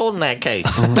rats you holding that case?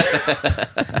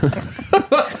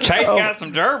 Chase got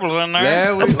some gerbils in there.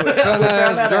 Yeah, we found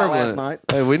that out last night.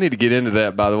 Hey, we need to get into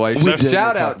that, by the way. So did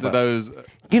shout talk out to about those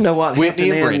You know what?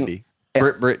 Whitney and Hampton Inn,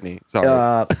 Brittany. Brittany, sorry.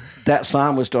 that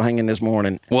sign was still hanging this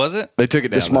morning. Was it? they took it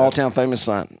down. The small though. town famous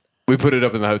sign. We put it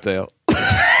up in the hotel.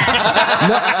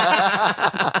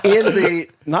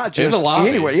 Not just the lobby.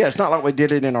 anywhere. Yeah, it's not like we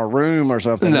did it in our room or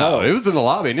something. No, it was in the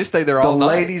lobby, and it stayed there the all night.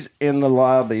 ladies in the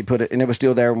lobby put it, and it was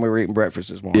still there when we were eating breakfast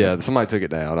this morning. Yeah, somebody took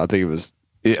it down. I think it was.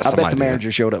 Yeah, I bet somebody the did.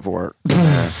 manager showed up for work.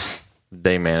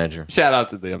 Day manager. Shout out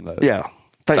to them though. Yeah,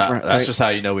 thanks for That's just how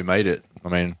you know we made it. I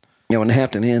mean, when the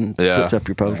Hampton Inn puts up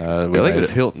your poster. I think it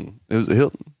was Hilton. It was a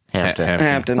Hilton.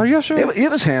 Hampton. Are you sure?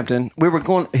 It was Hampton. We were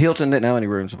going. Hilton didn't have any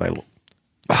rooms available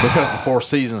because the Four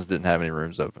Seasons didn't have any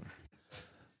rooms open.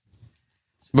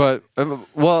 But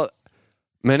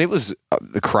man, it was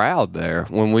the crowd there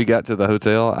when we got to the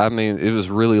hotel. I mean, it was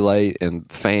really late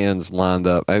and fans lined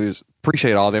up. I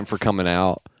appreciate all them for coming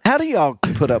out. How do y'all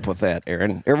put up with that,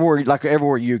 Aaron?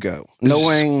 Everywhere you go,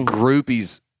 knowing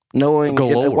groupies, knowing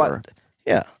galore.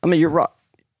 Yeah, I mean,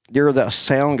 you're the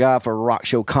sound guy for rock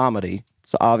show comedy,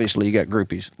 so obviously you got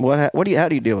groupies. How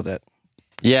do you deal with that?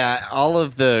 Yeah, all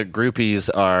of the groupies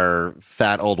are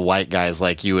fat old white guys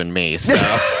like you and me, so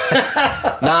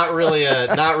not really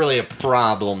a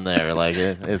problem there. Like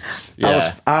it's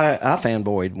yeah. I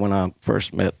fanboyed when I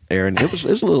first met Aaron. It was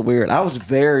a little weird. I was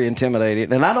very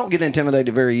intimidated, and I don't get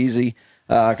intimidated very easy.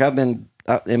 I've been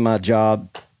in my job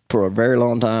for a very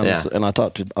long time, and I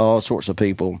talked to all sorts of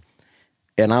people.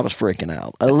 And I was freaking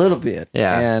out a little bit.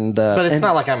 Yeah. But it's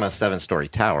not like I'm a 7-story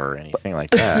tower or anything like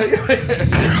that.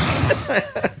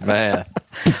 Man.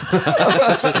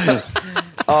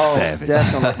 Savage.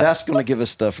 That's gonna give us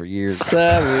stuff for years.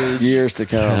 Savage. Years to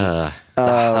come.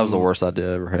 That was the worst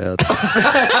idea I ever had.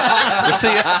 But see,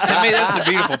 to me, that's the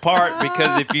beautiful part,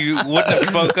 because if you wouldn't have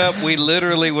spoke up, we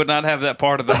literally would not have that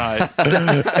part of the night.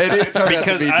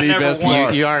 Because I never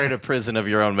once... You are in a prison of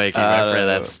your own making, my friend.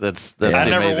 That's the I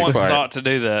never amazing once part. thought to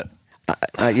do that.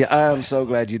 I'm so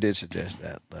glad you did suggest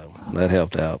that, though. That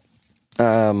helped out.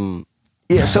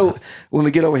 So when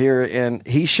we get over here and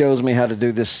he shows me how to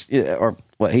do this,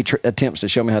 he attempts to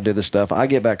show me how to do this stuff, I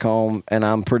get back home and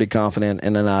I'm pretty confident,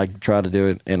 and then I try to do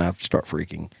it and I start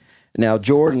freaking. Now,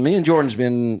 me and Jordan's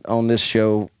been on this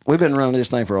show. We've been running this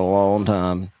thing for a long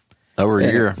time. Over a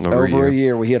year. Over a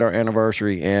year. We hit our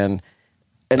anniversary and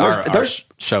our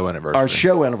show anniversary. Our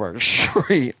show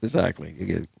anniversary.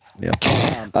 Exactly. Yeah.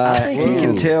 He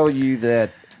can tell you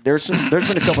that there's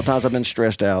been a couple times I've been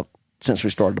stressed out since we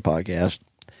started the podcast.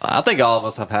 I think all of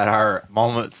us have had our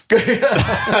moments.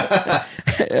 Yeah.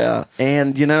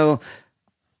 And,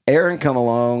 Aaron come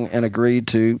along and agreed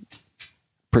to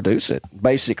produce it,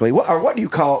 basically. What would you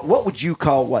call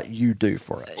what you do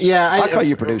for us? Yeah. I call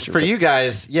you producer. For you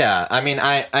guys, yeah. I mean,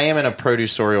 I am in a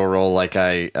producerial role. Like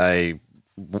I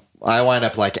wind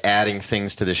up like adding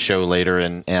things to the show later,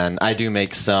 and I do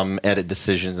make some edit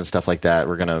decisions and stuff like that.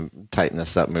 We're going to tighten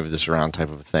this up, move this around type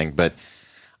of a thing. But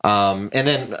and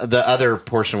then the other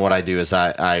portion of what I do is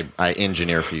I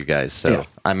engineer for you guys. So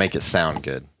I make it sound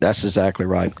good. That's exactly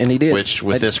right. And he did. Which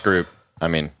with this group, I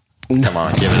mean, come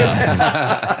on, give it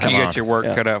up. You got your work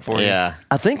cut out for you. Yeah.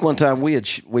 I think one time we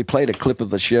played a clip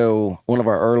of the show, one of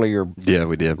our earlier. Yeah,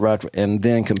 we did. Right, and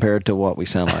then compared to what we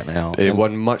sound like now. It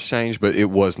wasn't much change, but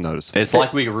it was noticeable. It's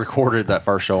like we recorded that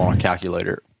first show on a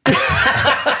calculator.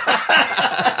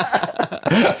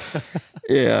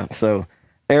 Yeah, so...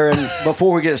 Aaron,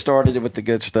 before we get started with the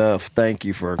good stuff, thank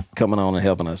you for coming on and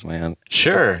helping us, man.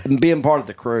 Sure. And being part of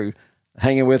the crew,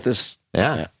 hanging with us.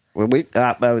 Yeah.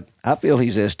 I feel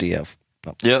he's STF.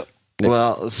 Yep.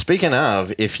 Well, speaking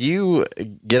of, if you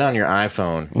get on your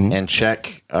iPhone and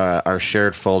check our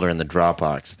shared folder in the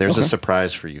Dropbox, there's a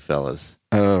surprise for you fellas.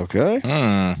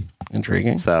 Okay.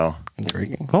 Intriguing. So.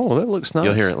 Intriguing. Oh, that looks nice.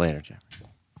 You'll hear it later, Jeff.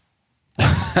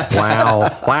 Wow.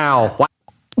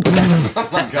 Oh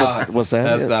my God. What's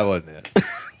that? That wasn't it.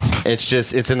 It's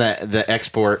in the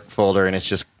export folder, and it's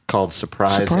just called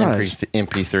Surprise.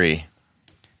 MP3.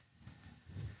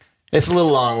 It's a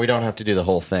little long. We don't have to do the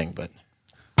whole thing, but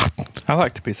I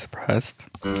like to be surprised.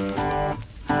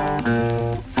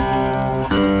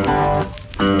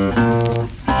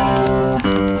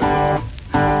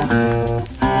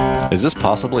 Is this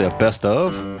possibly a best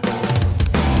of?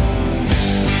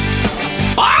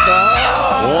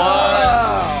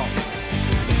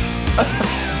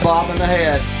 Bob in the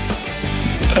head.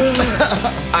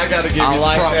 I got to give you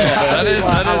some props. That is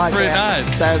pretty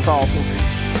nice. That's awesome.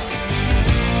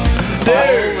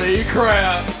 Dude. Holy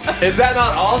crap. Is that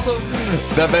not awesome?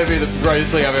 That may be the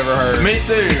greatest thing I've ever heard. Me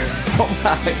too. Oh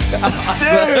my God.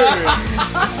 Dude.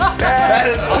 That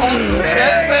is awesome.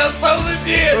 That sounds so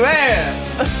legit. Man.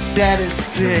 That is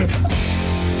sick.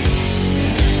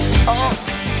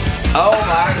 Oh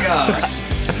my gosh.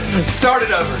 Start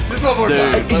it over. Just one more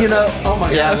time. Oh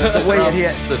my God. The way it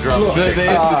hit. The drums. Look,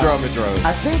 The drum intro.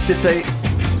 I think that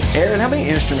Aaron, how many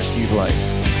instruments do you play?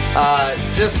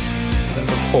 Just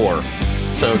 4.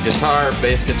 So guitar,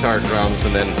 bass guitar, drums,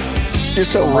 and then You're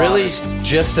so really modest.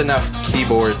 just enough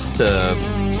keyboards to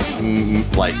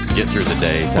like get through the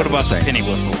day. What about the penny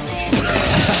whistle?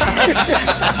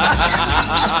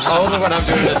 Only when I'm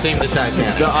doing the theme to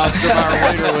Titanic. The Oscar Mayer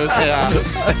waiter was.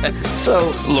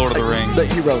 So Lord of the Rings.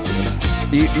 But you wrote this.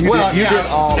 You did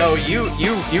all. No, you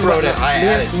wrote it. I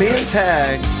added. Me and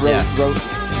Tag wrote.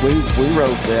 We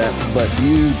wrote that, but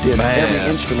you did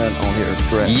every instrument on here,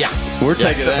 correct? Yeah. We're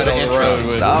taking that on the road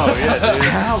with us. Oh, yeah, dude.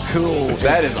 How cool!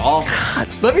 That is awesome.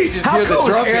 Let me just How hear the cool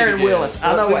is drum beat Aaron again. Willis?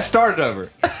 I know Let's it. start it over.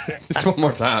 Just one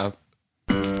more time.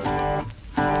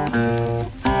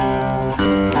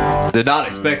 Did not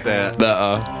expect that.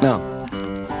 No.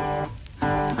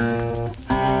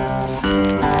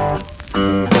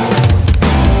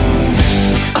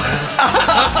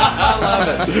 I love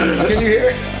it. Can you hear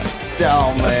it?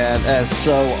 Oh man, that's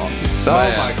so. Oh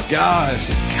my gosh.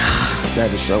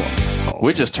 That is so.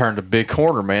 We just turned a big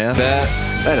corner, man.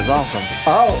 That is awesome.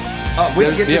 We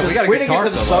didn't get to we got a we didn't get guitar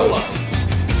to the solo.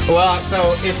 Well,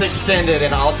 so it's extended,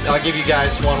 and I'll give you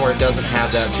guys one where it doesn't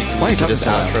have that, so you can Why are you use it as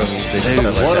talking outro music. Dude,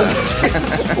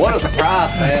 what a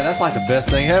surprise, man. That's like the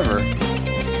best thing ever.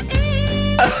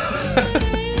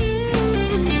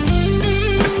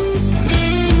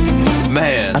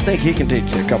 Man. I think he can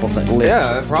teach you a couple things.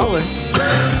 Yeah, probably.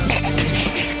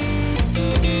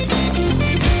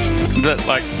 Is that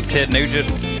like some Ted Nugent?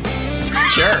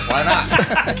 Sure, why not?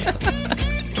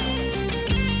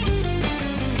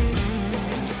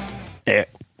 Yeah.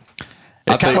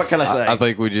 I think, what can I say? I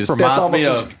think we just.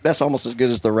 That's almost as good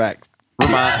as the rack.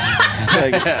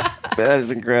 That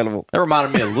is incredible. That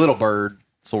reminded me of Little Bird,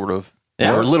 sort of.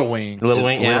 Yeah. Or Little Wing. Little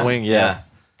Wing, Little Wing, yeah.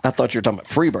 I thought you were talking about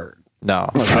Freebird.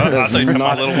 No. I thought you were talking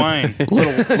about Lil Wayne.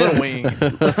 Little Wing.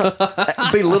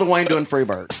 It'd be Little Wayne doing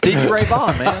Freebird. Stevie Ray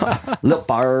Vaughan, man. Little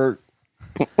Bird.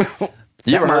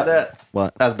 You ever heard that?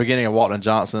 What? At the beginning of Walton and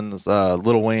Johnson's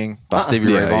Little Wing by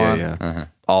Stevie Ray Vaughan. Yeah.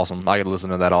 Awesome. I could listen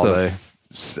to that all day.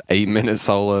 8-minute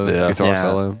solo, guitar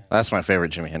solo. That's my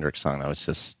favorite Jimi Hendrix song, though. It's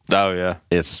just, Oh, yeah.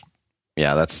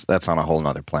 that's on a whole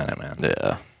nother planet, man.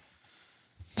 Yeah.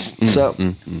 So,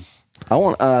 I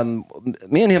want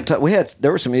me and him.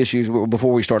 There were some issues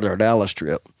before we started our Dallas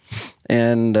trip,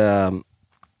 and I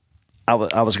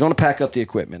was going to pack up the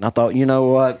equipment. I thought, you know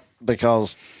what?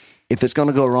 Because if it's going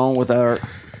to go wrong with our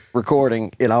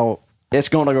recording, it's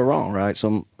going to go wrong, right?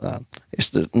 So it's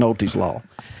the Nolte's law,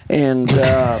 and so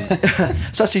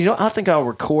I said, I think I'll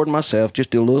record myself, just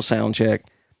do a little sound check,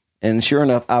 and sure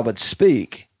enough, I would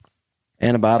speak,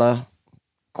 and about a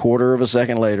quarter of a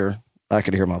second later, I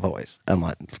could hear my voice. I'm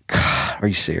like, God, are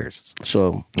you serious?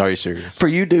 So, Are you serious? for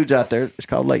you dudes out there, it's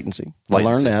called latency. I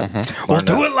learned that. We'll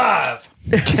do it live.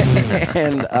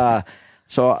 And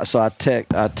so I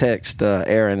text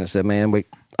Aaron and said, man,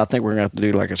 I think we're going to have to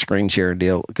do like a screen share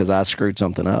deal because I screwed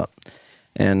something up.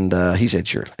 And he said,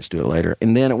 sure, let's do it later.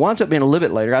 And then it winds up being a little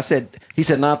bit later. He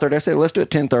said 9:30. I said, well, let's do it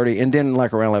 10:30. And then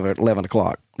like around 11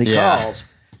 o'clock. He calls.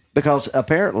 Because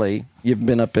apparently you've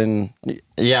been up in.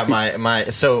 Yeah,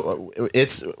 so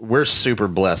we're super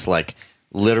blessed. Like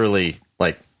literally,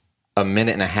 like a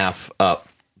minute and a half up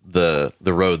the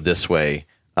road this way.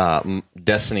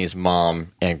 Destiny's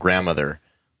mom and grandmother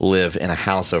live in a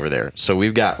house over there. So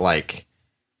we've had a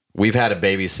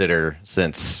babysitter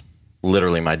since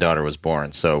literally my daughter was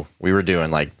born. So we were doing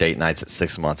like date nights at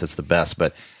 6 months. It's the best.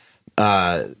 But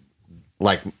what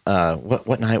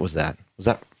night was that? Was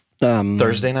that?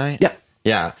 Thursday night?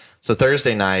 Yeah. So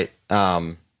Thursday night,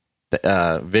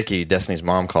 Vicky, Destiny's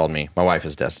mom, called me. My wife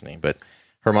is Destiny, but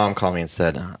her mom called me and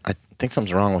said, I think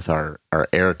something's wrong with our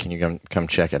air. Can you come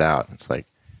check it out? It's like,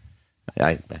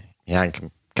 I can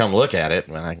come look at it,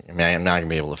 but I'm not going to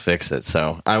be able to fix it.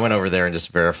 So I went over there and just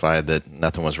verified that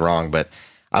nothing was wrong. But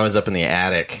I was up in the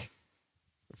attic.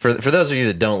 For those of you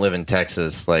that don't live in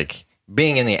Texas, like,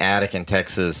 being in the attic in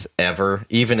Texas ever,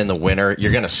 even in the winter,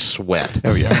 you're going to sweat.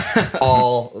 Oh, yeah.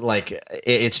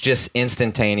 It's just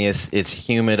instantaneous. It's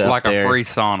humid up Like there. a free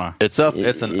sauna. It's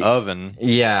an oven.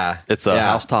 Yeah. It's a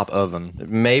housetop oven.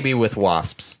 Maybe with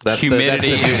wasps. That's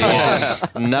Humidity. The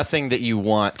beauty. Nothing that you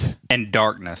want. And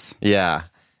darkness. Yeah.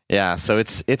 Yeah. So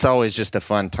it's always just a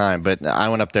fun time. But I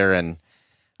went up there and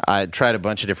I tried a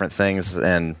bunch of different things,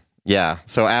 and yeah.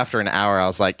 So after an hour, I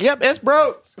was like, "Yep, it's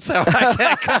broke." So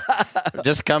I can't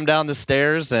just come down the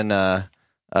stairs, and then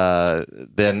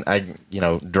I,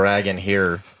 drag in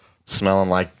here, smelling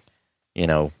like,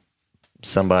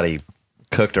 somebody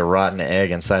cooked a rotten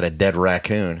egg inside a dead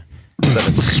raccoon. I've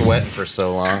been sweating for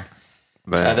so long.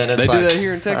 Man. And then it's do that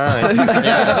here in Texas.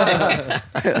 Right.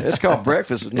 It's called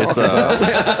breakfast.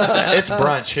 It's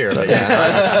brunch here, but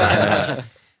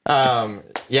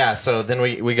yeah. So then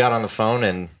we got on the phone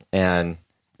and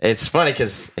it's funny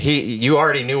because you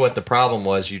already knew what the problem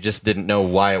was. You just didn't know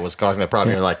why it was causing the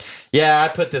problem. You're like, yeah, I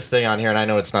put this thing on here and I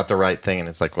know it's not the right thing. And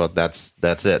it's like, well, that's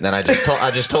it. And then I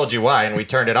just told you why, and we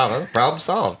turned it off. Oh, problem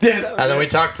solved. And then we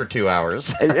talked for 2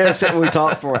 hours. We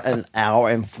talked for an hour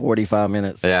and 45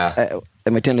 minutes. Yeah.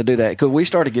 And we tend to do that because we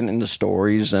started getting into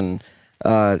stories, and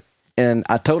I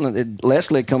told her that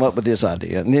Leslie had come up with this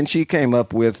idea, and then she came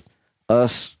up with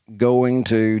us going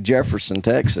to Jefferson,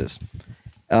 Texas,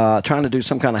 trying to do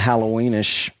some kind of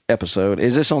Halloweenish episode.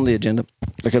 Is this on the agenda?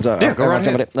 Because go right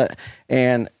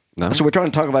ahead. So we're trying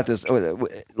to talk about this.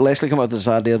 Leslie came up with this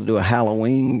idea to do a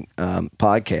Halloween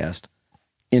podcast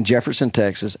in Jefferson,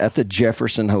 Texas, at the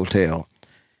Jefferson Hotel,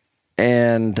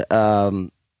 and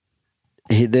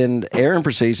then Aaron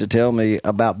proceeds to tell me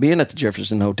about being at the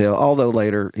Jefferson Hotel, although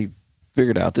later he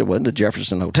figured out that it wasn't the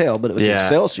Jefferson Hotel, but it was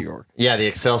Excelsior. Yeah, the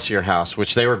Excelsior House,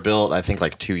 which they were built, I think,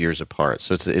 like 2 years apart.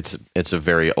 So it's a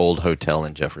very old hotel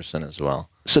in Jefferson as well.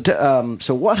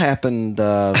 So what happened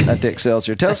at the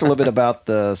Excelsior? Tell us a little bit about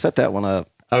set that one up.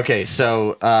 Okay,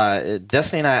 so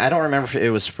Destiny and I don't remember if it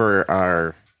was for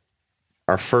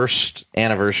our first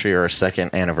anniversary or our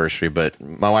second anniversary, but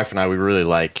my wife and I, we really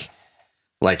like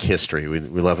history. We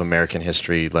love American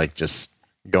history, like just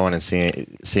going and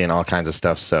seeing all kinds of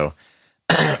stuff. So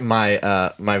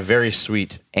my very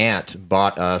sweet aunt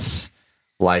bought us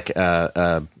like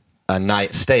a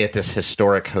night stay at this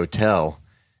historic hotel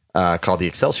called the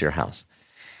Excelsior House.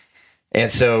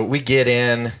 And so we get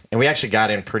in, and we actually got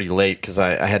in pretty late because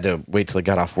I had to wait till I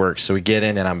got off work. So we get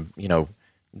in, and I'm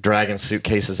dragging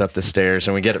suitcases up the stairs,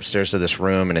 and we get upstairs to this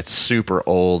room, and it's super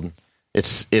old.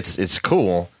 It's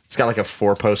cool. It's got like a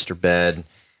 4-poster bed,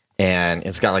 and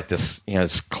it's got like this,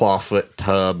 this clawfoot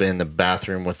tub in the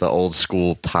bathroom with the old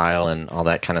school tile and all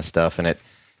that kind of stuff. And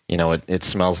it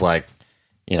smells like,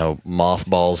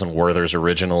 mothballs and Werther's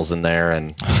Originals in there,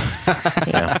 and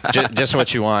just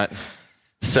what you want.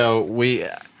 So we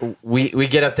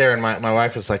get up there, and my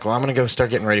wife was like, well, I'm going to go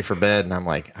start getting ready for bed. And I'm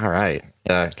like, all right.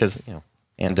 Because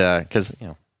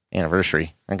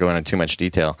anniversary. I don't go into too much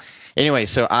detail. Anyway,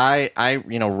 so I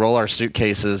roll our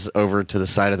suitcases over to the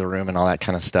side of the room and all that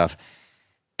kind of stuff.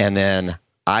 And then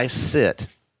I sit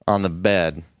on the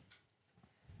bed,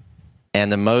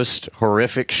 and the most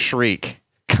horrific shriek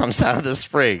comes out of the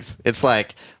springs. It's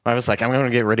like, I was like, I'm going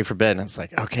to get ready for bed. And it's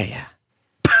like, okay, yeah.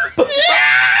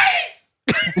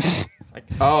 Like,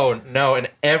 oh no!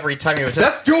 And every time you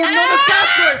that's Jordan on the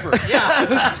skyscraper.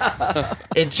 Yeah,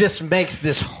 it just makes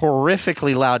this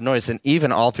horrifically loud noise, and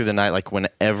even all through the night, like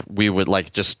whenever we would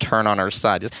like just turn on our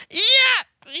side, just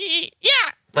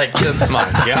like just my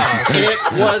God,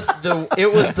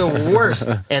 it was the worst.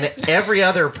 And every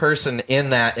other person in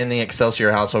the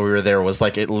Excelsior house while we were there was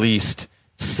like at least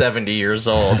 70 years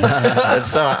old. And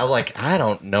so I'm like, I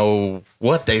don't know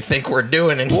what they think we're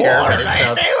doing in here. What are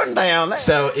they doing down there?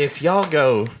 So if y'all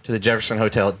go to the Jefferson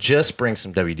Hotel, just bring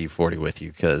some WD-40 with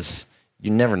you, because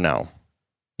you never know.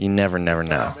 You never know.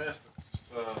 See how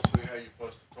you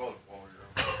flush the toilet while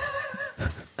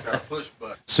you're got a push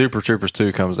button. Super Troopers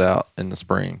 2 comes out in the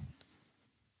spring.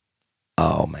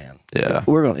 Oh man, yeah,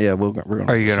 we're gonna.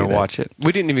 Are you gonna watch it?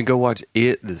 We didn't even go watch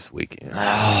it this weekend.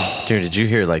 Dude, did you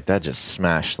hear like that just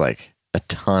smashed like a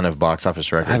ton of box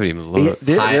office records? I haven't even looked.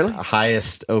 Really?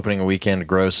 Highest opening weekend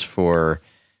gross for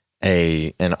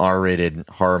an R-rated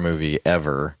horror movie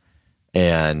ever,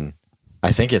 and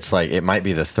I think it's like it might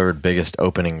be the third biggest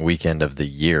opening weekend of the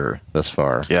year thus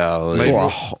far. Yeah, maybe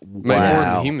more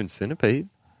than Human Centipede.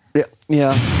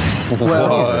 Yeah.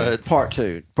 Well, part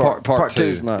two. Part two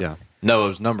is not. Yeah. No, it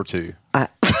was number 2.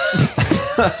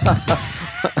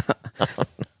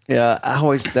 Yeah,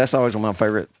 that's always one of my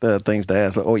favorite things to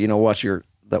ask.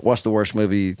 Like, what's the worst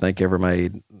movie you think ever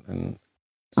made? And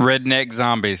Redneck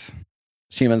Zombies.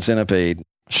 Human Centipede.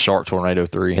 Shark Tornado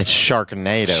 3. It's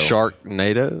Sharknado.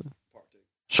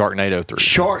 Sharknado 3.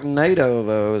 Sharknado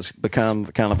though has become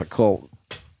kind of a cult.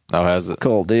 Oh, has it?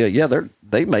 Cult deal. Yeah,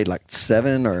 they made like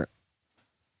 7 or.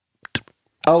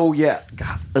 Oh yeah,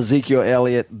 God, Ezekiel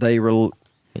Elliott.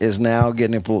 Is now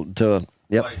getting to.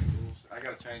 Yep. I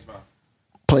gotta change my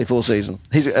play full season.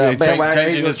 He's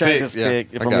changing his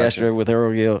pick from yesterday with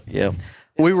Harold Gill. Yeah.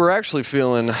 We were actually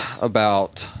feeling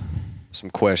about some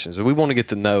questions. We want to get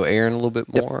to know Aaron a little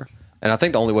bit more, and I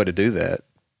think the only way to do that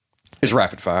is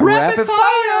rapid fire. Rapid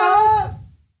fire.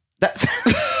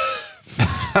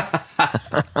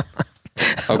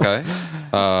 Okay.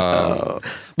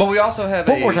 But we also have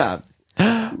one more time.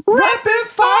 Rapid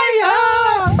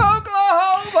fire,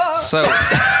 Oklahoma. So,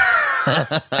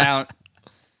 Alan,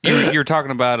 you're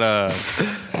talking about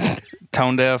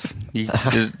tone deaf.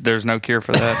 There's no cure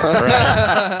for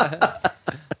that.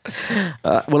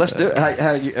 Well, let's do it.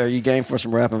 Are you game for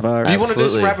some rapid fire? Do you want to do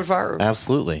some rapid fire?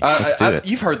 Absolutely. Let's do it.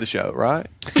 You've heard the show, right?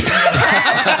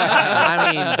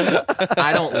 I mean,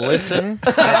 I don't listen.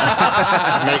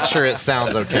 I just make sure it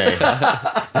sounds okay.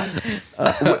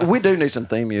 We do need some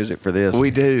theme music for this.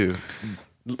 We do.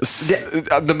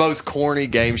 The most corny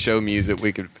game show music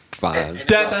we could find.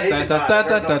 Because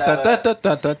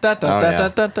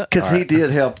he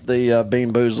did help the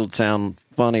Bean Boozled sound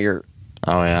funnier.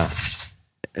 Oh, yeah.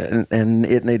 And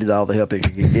it needed all the help it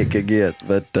could get.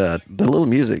 But the little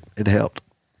music, it helped.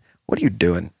 What are you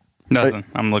doing? Nothing.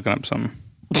 I'm looking up something.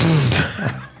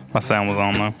 My sound was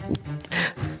on, though.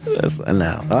 All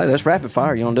right, that's rapid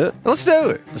fire. You want to do it? Let's do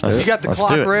it. You got the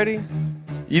clock ready?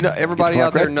 You know, everybody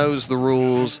out there knows the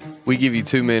rules. We give you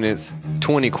 2 minutes,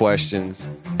 20 questions,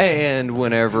 and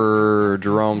whenever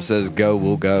Jerome says go,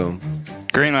 we'll go.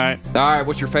 Green light. All right,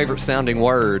 what's your favorite sounding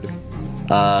word?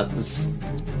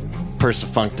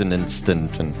 Persefunctonin.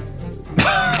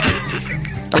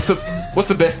 What's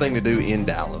the best thing to do in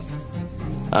Dallas?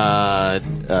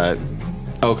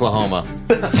 Oklahoma.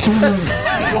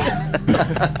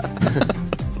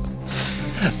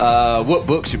 What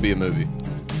book should be a movie?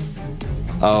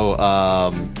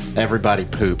 Everybody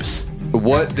poops.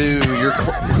 What do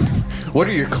what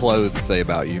do your clothes say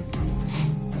about you?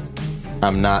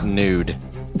 I'm not nude.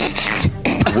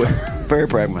 Very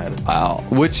pragmatic. Wow.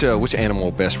 Which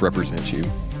animal best represents you?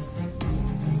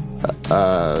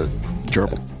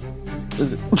 Gerbil.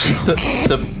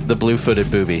 The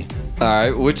blue-footed booby. All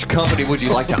right. Which company would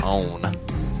you like to own?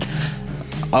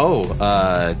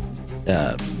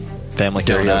 Family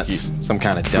donuts. Karaoke. Some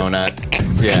kind of donut.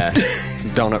 Yeah.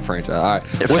 Some donut franchise. All right.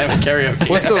 Karaoke.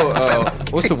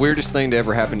 What's the weirdest thing to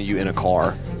ever happen to you in a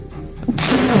car?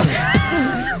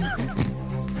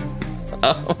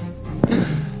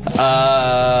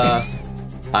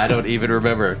 I don't even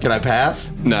remember. Can I pass?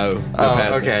 No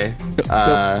passing. Okay.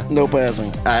 No passing.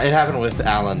 It happened with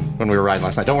Alan when we were riding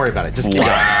last night. Don't worry about it. Just keep going.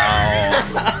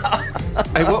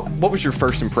 Hey, what was your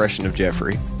first impression of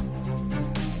Jeffrey?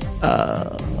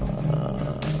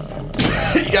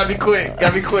 You gotta be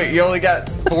quick. You only got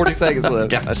 40 seconds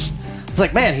left. Gosh. It's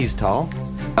like, man, he's tall.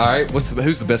 All right.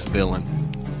 Who's the best villain?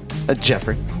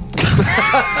 Jeffrey.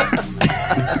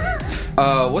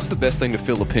 What's the best thing to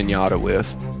fill a pinata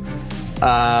with?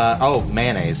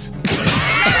 Mayonnaise.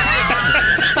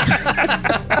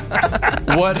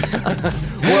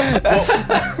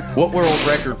 What world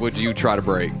record would you try to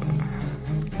break?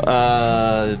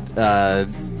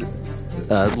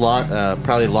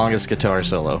 Probably longest guitar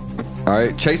solo. All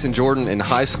right. Chase and Jordan in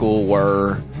high school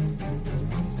were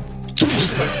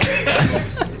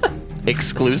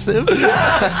exclusive.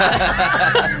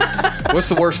 What's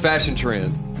the worst fashion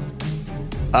trend?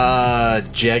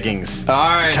 Jeggings. All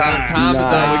right, time is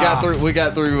up. We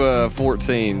got through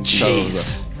 14.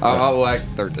 Jeez. Well,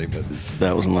 actually 13, but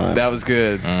That was nice. that was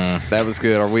good. That was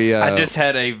good. Are we? I just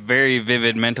had a very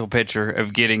vivid mental picture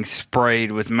of getting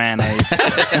sprayed with mayonnaise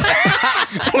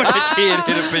when a kid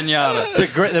hit a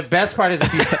pinata. The best part is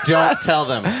if you don't tell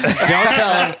them. Don't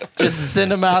tell them. Just send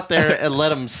them out there and let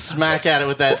them smack at it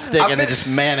with that stick and then just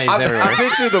mayonnaise everywhere. I've been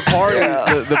to the party.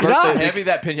 The You know how birthday. heavy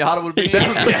that pinata would be?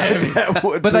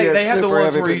 But they have the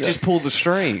ones where you just pull the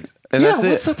strings. And Yeah, that's it.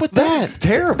 what's up with that? That's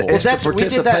terrible. It's that's- the we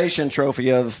did that- participation trophy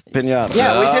of pinata.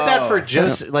 Yeah, we did that for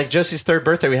Josie's third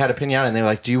birthday. We had a pinata, and they were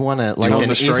like, "Do you want to like want an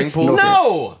the string easy-" pull?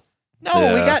 No,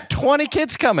 Yeah. we got 20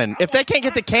 kids coming. If they can't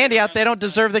get the candy out, they don't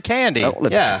deserve the candy. I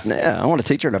want to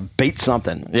teach her to beat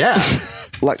something. Yeah.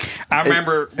 Like I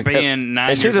remember being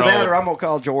 9 it's years either old. that or I'm gonna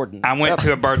call Jordan. I went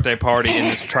to a birthday party in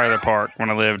this trailer park when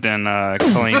I lived in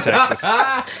Killeen, Texas.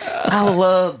 I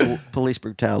love police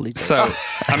brutality. So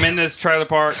I'm in this trailer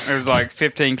park. There's like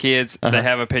 15 kids. They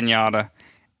have a pinata,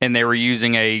 and they were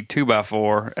using a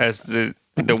 2x4 as the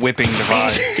whipping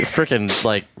device. Freaking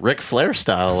like Ric Flair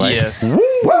style. Like, Yes.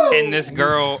 And this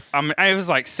girl, it was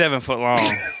like 7 foot long,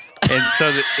 and so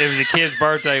it was a kid's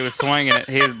birthday. He was swinging it.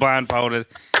 He was blindfolded.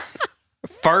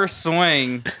 First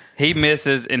swing, he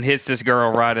misses and hits this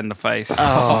girl right in the face.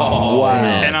 Oh, wow.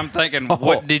 And I'm thinking,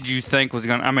 what did you think was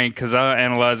going to... I mean, because I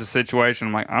analyzed the situation.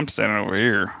 I'm like, I'm standing over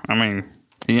here. I mean,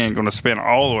 he ain't going to spin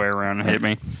all the way around and hit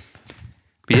me.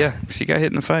 But yeah, she got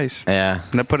hit in the face. Yeah.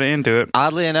 And that put an end to it.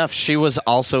 Oddly enough, she was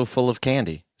also full of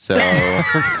candy. So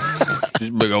She's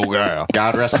a big old gal.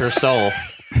 God rest her soul.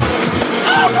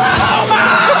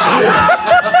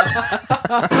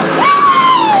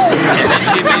 And then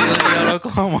she immediately got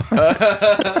Oklahoma.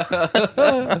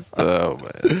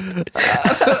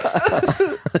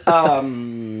 Oh,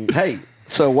 man. Hey,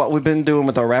 so what we've been doing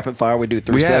with our rapid fire, we do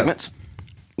three segments.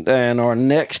 And our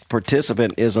next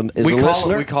participant is a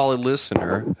listener. We call a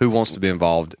listener who wants to be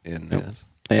involved in this,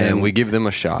 and we give them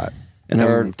a shot.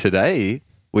 And today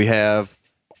we have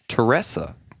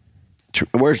Teresa.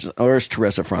 Where's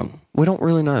Teresa from? We don't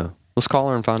really know. Let's call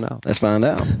her and find out. Let's find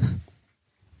out.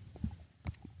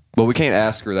 But we can't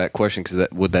ask her that question because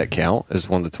would that count as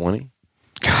 1 to 20?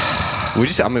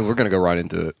 We're going to go right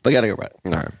into it. We got to go right.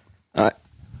 All right. All right.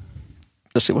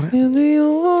 Let's see what happens. In the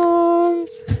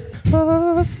arms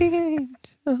of the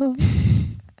angel.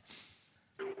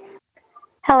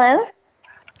 Hello?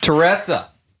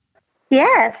 Teresa.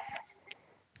 Yes.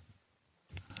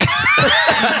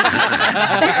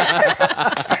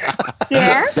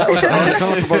 Yeah? That was an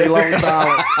uncomfortably long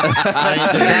silence.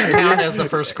 Does that count as the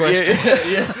first question?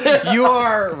 Yeah. You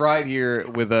are right here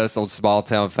with us on Small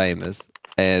Town Famous.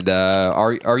 And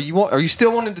are you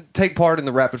still wanting to take part in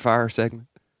the rapid fire segment?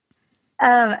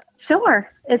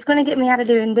 Sure. It's going to get me out of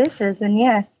doing dishes, and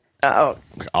yes. Oh,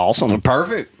 awesome.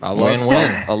 Perfect. I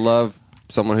love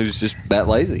someone who's just that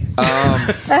lazy.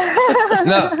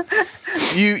 No,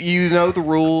 you know the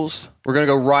rules. We're gonna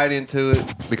go right into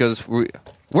it because where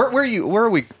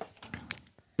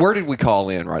did we call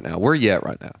in right now? Where are you at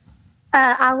right now?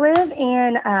 I live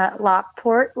in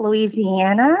Lockport,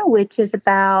 Louisiana, which is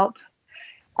about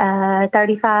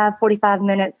 35, 45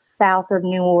 minutes south of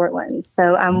New Orleans.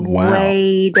 So I'm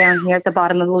way down here at the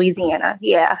bottom of Louisiana.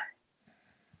 Yeah.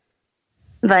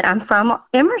 But I'm from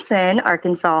Emerson,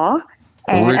 Arkansas,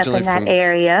 and originally up in that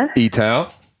area. E-Town?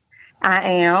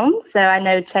 I am. So I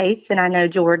know Chase and I know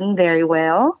Jordan very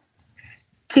well.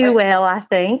 Too well, I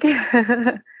think.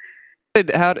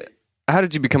 How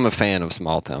did you become a fan of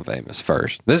Small Town Famous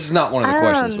first? This is not one of the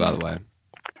questions, by the way.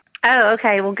 Oh,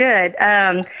 okay. Well, good.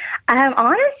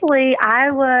 Honestly,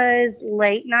 I was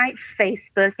late night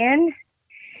Facebooking,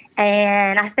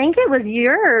 and I think it was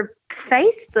your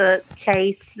Facebook,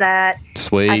 Chase, that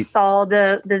I saw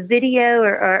the video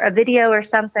or a video or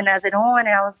something of it on, and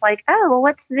I was like, oh, well,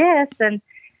 what's this? And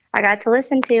I got to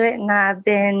listen to it, and I've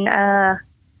been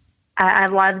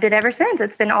I've loved it ever since.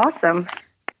 It's been awesome.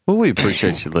 Well, we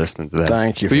appreciate you listening to that.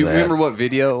 Thank you for that. that. Remember what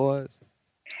video it was?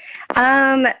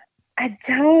 I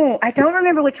don't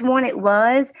remember which one it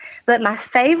was, but my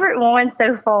favorite one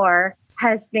so far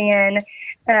has been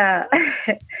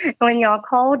when y'all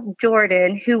called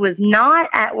Jordan, who was not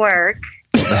at work,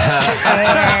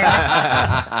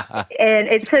 and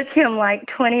it took him like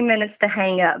 20 minutes to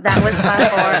hang up. That was by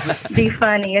far the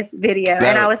funniest video.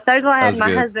 And I was so glad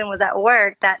my husband was at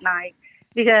work that night,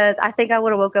 because I think I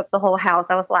would have woke up the whole house.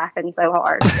 I was laughing so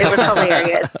hard. It was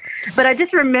hilarious. But I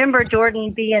just remember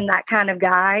Jordan being that kind of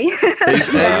guy. Could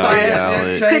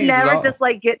never just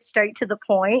like get straight to the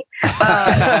point.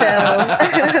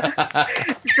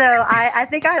 So I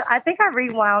think I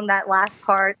rewound that last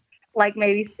part like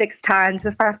maybe 6 times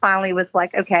before I finally was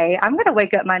like, okay, I'm going to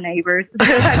wake up my neighbors. So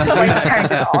I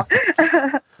turned it off.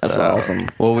 That's awesome.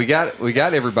 Well, we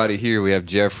got everybody here. We have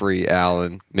Jeffrey,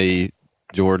 Allen, me,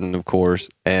 Jordan, of course,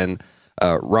 and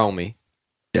Romy.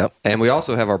 Yep. And we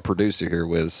also have our producer here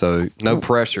with us, so no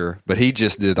pressure, but he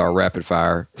just did our rapid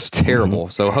fire. It was terrible,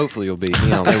 so hopefully you'll be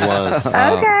him. It was.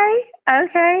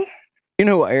 Okay. You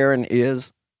know who Aaron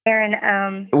is?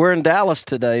 Aaron, we're in Dallas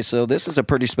today, so this is a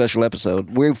pretty special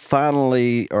episode. We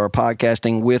finally are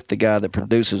podcasting with the guy that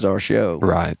produces our show.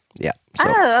 Right. Yeah. So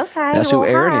okay. That's who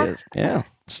Aaron is. Yeah.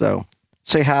 So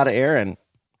say hi to Aaron.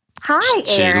 Hi,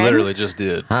 Aaron. She literally just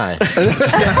did. Hi.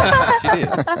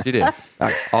 She did.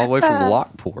 All the way from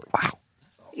Lockport. Wow.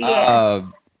 Yeah.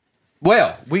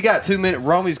 Well, we got 2 minutes.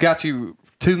 Romy's got you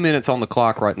 2 minutes on the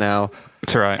clock right now.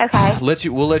 That's right. Okay.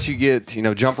 We'll let you get,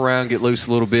 jump around, get loose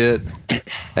a little bit.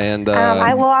 And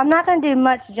I'm not going to do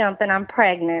much jumping. I'm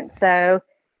pregnant, so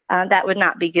that would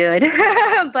not be good.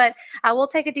 But I will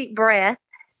take a deep breath.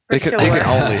 It can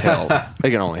only help. It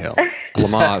can only help.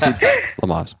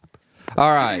 Lamaze.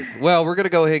 All right. Well, we're going to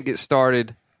go ahead and get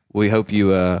started. We hope you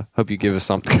give us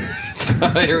something. So,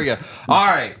 here we go. All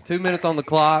right. 2 minutes on the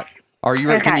clock. Are you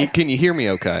ready? Okay. Can you hear me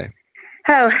okay?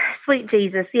 Oh, sweet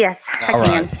Jesus. Yes, I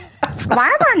can. Why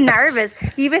am I nervous?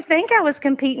 You would think I was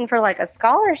competing for like a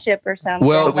scholarship or something.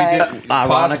 Well, we did. Possibly.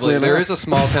 Ironically, There is a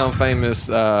small town famous,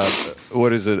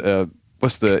 what is it?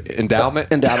 What's the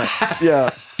endowment? Endowment. Yeah.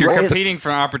 You're competing for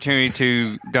an opportunity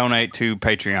to donate to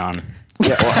Patreon.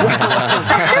 Yeah.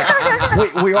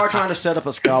 we are trying to set up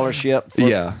a scholarship.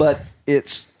 But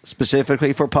it's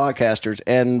specifically for podcasters,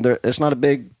 and it's not a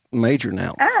big major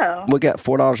now. Oh. We got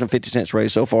 $4.50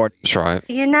 raised so far. That's right.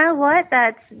 You know what?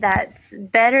 That's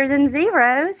better than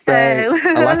zero. So I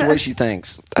like the way she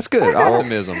thinks. That's good.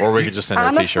 Optimism. Or we could just send her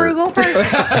I'm a T-shirt. a frugal person.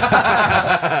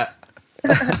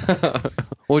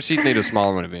 Well, Well, she'd need a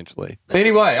smaller one eventually.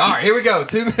 Anyway, all right, here we go.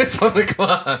 2 minutes on the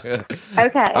clock. Okay. All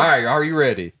right, are you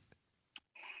ready?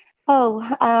 Oh,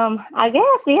 I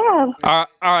guess, yeah. All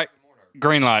right.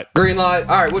 Green light. Green light.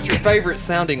 All right, what's your favorite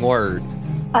sounding word?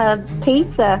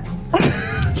 Pizza.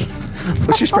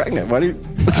 But she's pregnant. Why do you?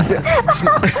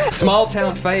 Small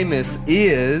town famous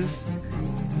is.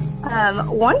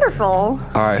 Wonderful. All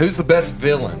right, who's the best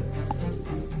villain?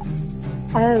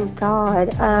 Oh, God.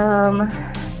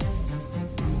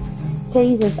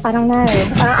 Jesus, I don't know.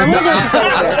 I'm gonna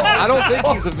I don't think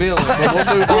he's a villain, but we'll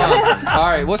move on. All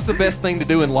right, what's the best thing to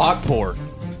do in Lockport?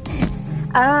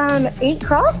 eat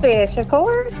crawfish, of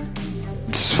course.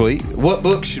 Sweet. What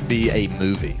book should be a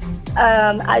movie?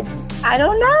 I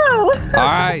don't know. All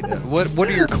right, what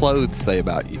do your clothes say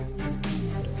about you?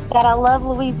 That I love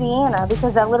Louisiana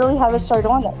because I literally have a shirt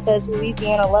on that says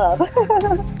Louisiana love. I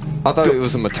thought it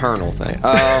was a maternal thing.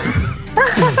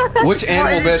 Which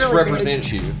animal best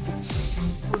represents you?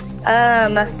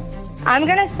 I'm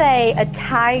gonna say a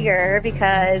tiger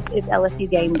because it's LSU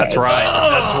game day. That's right.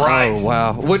 That's right. Oh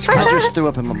wow. I just threw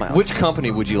up in my mouth. Which company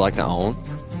would you like to own?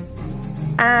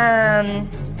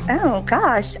 Oh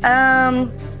gosh.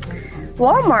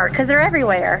 Walmart because they're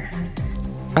everywhere.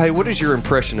 Hey, what is your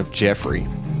impression of Jeffrey?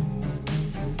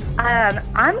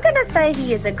 I'm gonna say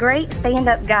he is a great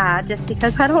stand-up guy just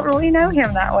because I don't really know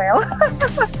him that well.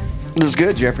 It was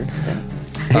good, Jeffrey.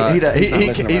 He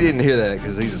didn't hear that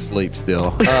because he's asleep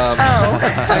still. Hey,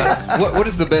 what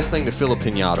is the best thing to fill a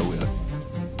pinata with?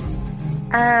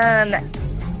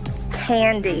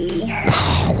 Candy.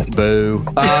 Boo.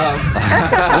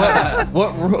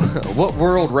 What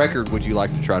world record would you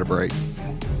like to try to break?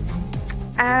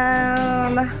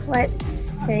 Let's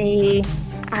see.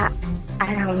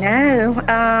 I don't know.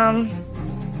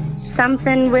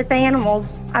 Something with animals.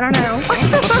 I don't know.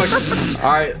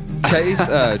 All right,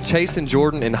 Chase and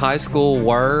Jordan in high school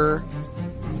were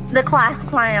the class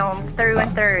clowns through and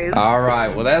through. All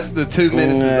right, well that's the 2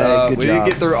 minutes is up. Good We job. didn't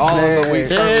get through all of them. We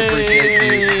certainly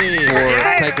appreciate you for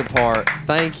taking part.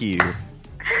 Thank you.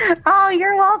 Oh,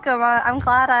 you're welcome. I'm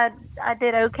glad I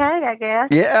did okay, I guess.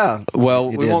 Yeah.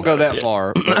 Well, You we did. won't go that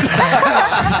far.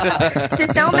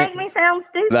 Just don't make me sound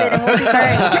stupid and we'll be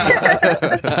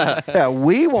great. Yeah,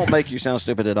 we won't make you sound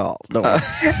stupid at all. Don't worry.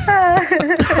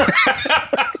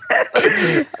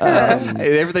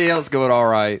 Everything else going all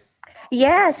right.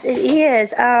 Yes, it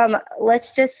is.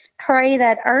 Let's just pray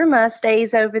that Irma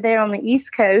stays over there on the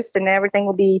East Coast and everything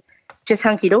will be just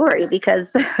hunky-dory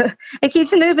because it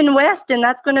keeps moving west and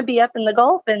that's going to be up in the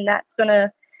Gulf and that's going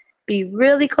to be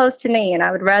really close to me and I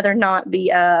would rather not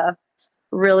be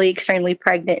really extremely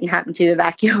pregnant and happen to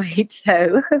evacuate.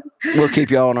 So We'll keep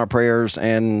you all in our prayers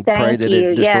and pray thank that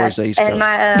you. it destroys Yes, the East and Coast.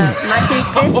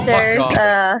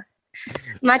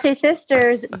 my two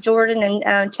sisters, Jordan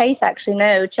and Chase actually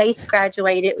know. Chase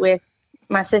graduated with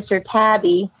my sister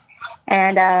Tabby,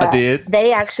 and I did.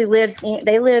 They actually live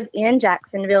in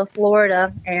Jacksonville,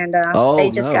 Florida, and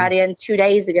they just got in 2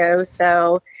 days ago.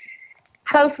 So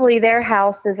hopefully their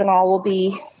houses and all will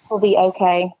be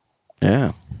okay.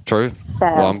 Yeah. True. So,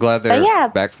 Well, I'm glad they're but yeah.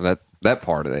 back from that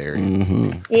part of the area.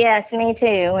 Mm-hmm. Yes, me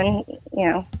too. And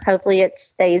hopefully it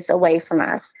stays away from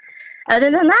us.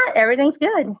 Other than that, everything's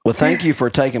good. Well, thank you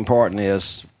for taking part in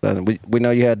this. We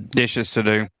know you had dishes to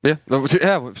do. Yeah.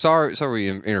 Sorry we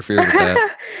interfered with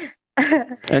that.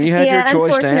 And you had Yeah, your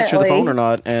choice to answer the unfortunately. phone or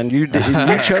not, and you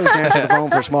chose to answer the phone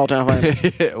for Small Town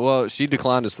Famous. Well, she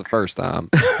declined us the first time.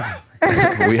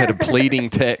 We had a pleading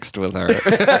text with her.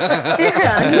 Please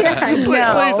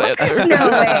answer. No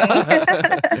way.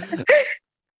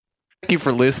 Thank you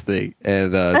for listening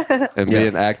and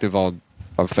being active on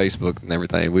Facebook and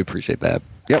everything. We appreciate that.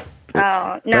 Yep. Oh,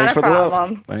 not Thanks a for the love.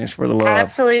 problem. Thanks for the love.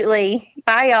 Absolutely.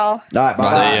 Bye, y'all. All right, bye.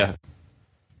 See ya.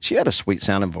 She had a sweet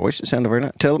sounding voice. It sounded very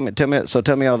nice. Tell me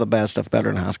all the bad stuff about her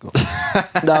in high school.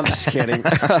 No, I'm just kidding.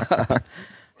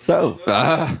 So,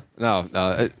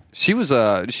 no, she was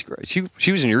she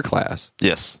was in your class.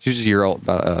 Yes. She was a year older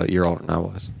than I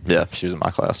was. Yeah, she was in my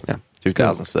class. Yeah.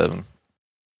 2007.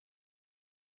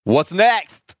 What's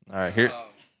next? All right, here.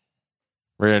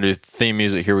 We're going to do theme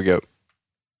music. Here we go.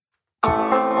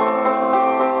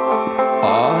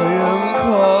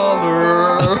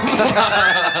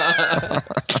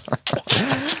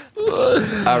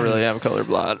 I really am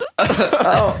colorblind.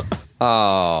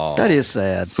 Oh, that is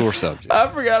sad. Sore subject. I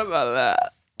forgot about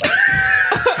that.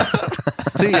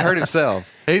 See, he hurt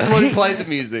himself. He's the one who played the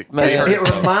music.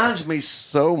 It reminds me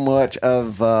so much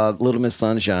of Little Miss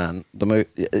Sunshine, the movie.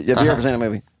 Have you ever seen that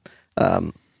movie?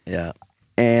 Yeah.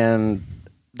 And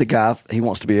the guy, he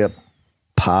wants to be a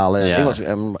pilot. Yeah. He wants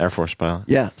to, Air Force pilot.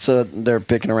 yeah. So they're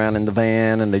picking around in the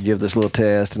van, and they give this little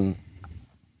test, and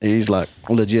he's like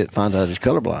legit finds out he's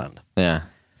colorblind. Yeah.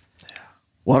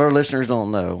 What our listeners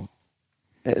don't know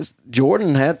is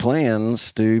Jordan had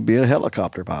plans to be a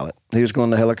helicopter pilot. He was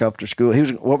going to helicopter school.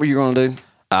 What were you going to do?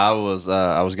 I was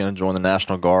going to join the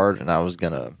National Guard, and I was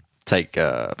going to take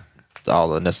all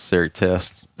the necessary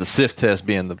tests. The SIF test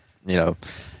being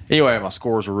anyway, my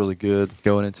scores were really good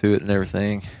going into it and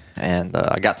everything. And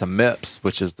I got to MEPS,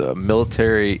 which is the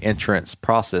Military Entrance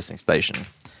Processing Station.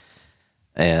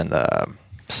 And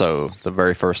so the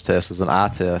very first test is an eye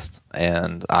test,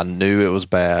 and I knew it was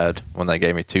bad when they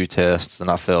gave me 2 tests, and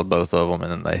I failed both of them,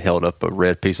 and then they held up a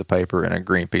red piece of paper and a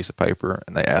green piece of paper,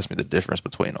 and they asked me the difference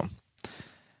between them.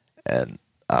 And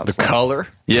I was color?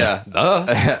 Yeah.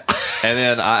 And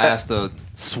then I asked a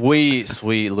sweet,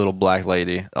 sweet little black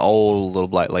lady, old little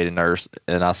black lady nurse,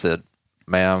 and I said,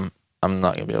 "Ma'am, I'm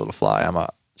not going to be able to fly."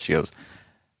 She goes,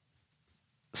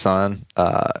 "Son,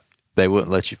 they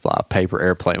wouldn't let you fly a paper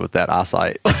airplane with that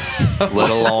eyesight, let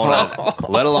alone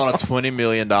a $20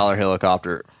 million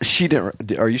helicopter." She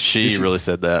didn't. She really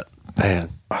said that, man.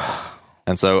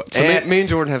 And so me and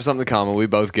Jordan have something in common. We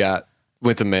both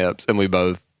went to MEPS, and we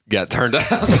both got turned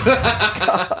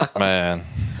out. Man,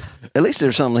 at least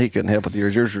there's something he couldn't help with.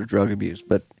 Yours was drug abuse,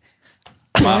 but.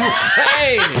 Here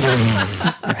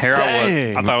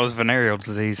I thought it was venereal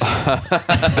disease.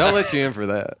 They'll let you in for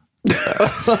that.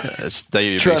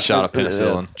 They usually shot of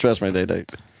penicillin. Trust me, they do.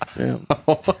 Yeah.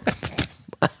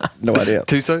 No idea.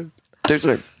 Too soon? Too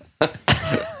soon.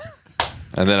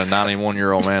 And then a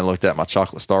 91-year-old man looked at my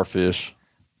chocolate starfish.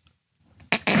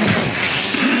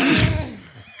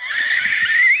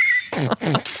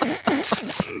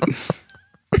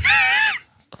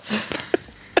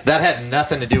 That had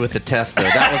nothing to do with the test, though.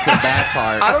 That was the bad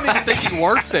part. I don't even think he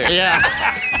worked there. Yeah.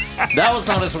 That was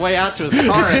on his way out to his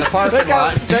car in the parking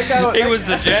lot. He was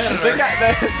the janitor.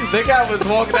 That guy was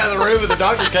walking out of the room, and the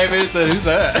doctor came in and said, "Who's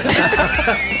that?"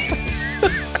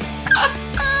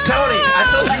 Tony, I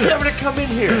told you never to come in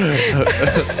here.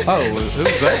 Oh,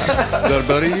 who's that? Is that a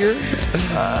buddy of yours?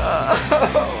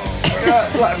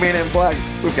 Black man in black.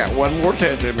 We've got one more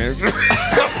test in here.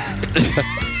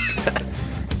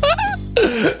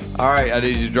 All right, I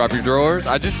need you to drop your drawers.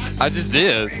 I just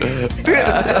did.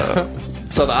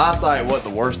 So the eyesight wasn't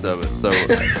the worst of it. So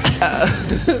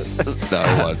no,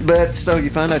 it wasn't. But so you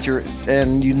find out you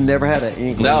never had an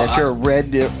inkling that you're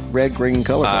red-green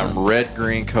colorblind. I'm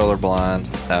red-green colorblind.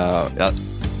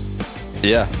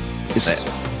 Yeah.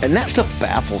 And that stuff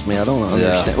baffles me. I don't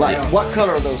understand. Like, what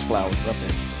color are those flowers up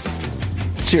there?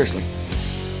 Seriously.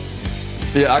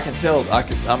 Yeah, I can tell. I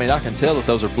can tell that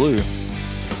those are blue.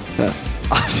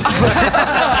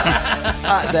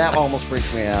 That almost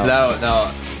freaks me out. No.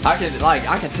 I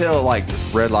can tell like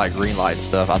red light, green light and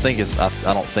stuff. I think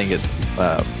I don't think it's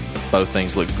both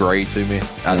things look gray to me.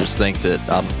 I just think that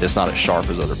it's not as sharp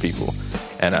as other people,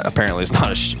 and apparently it's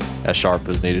not as sharp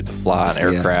as needed to fly an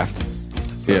aircraft.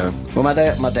 So. Yeah. Well, my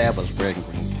dad was red and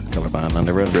green colorblind. I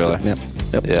never really. Yep.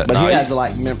 Yeah. But he had to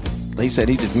like. He said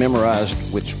he just memorized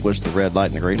which was the red light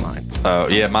and the green light. Oh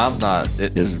yeah, mine's not.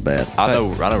 It is bad. I know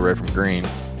red from green.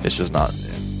 It's just not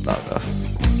enough.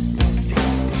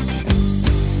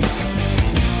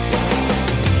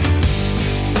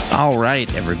 All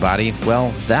right, everybody.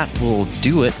 Well, that will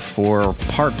do it for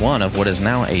part 1 of what is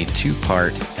now a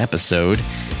 2-part episode.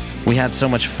 We had so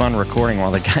much fun recording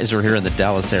while the guys were here in the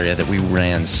Dallas area that we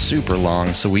ran super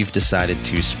long, so we've decided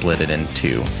to split it in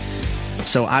 2.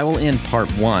 So I will end part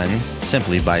 1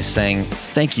 simply by saying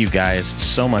thank you guys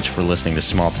so much for listening to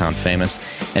Small Town Famous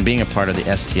and being a part of the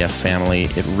STF family.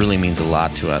 It really means a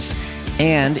lot to us.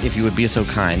 And if you would be so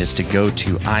kind as to go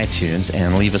to iTunes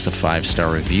and leave us a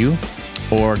 5-star review,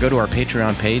 or go to our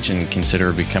Patreon page and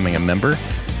consider becoming a member.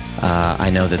 I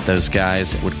know that those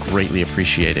guys would greatly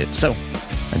appreciate it. So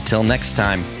until next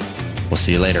time, we'll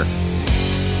see you later.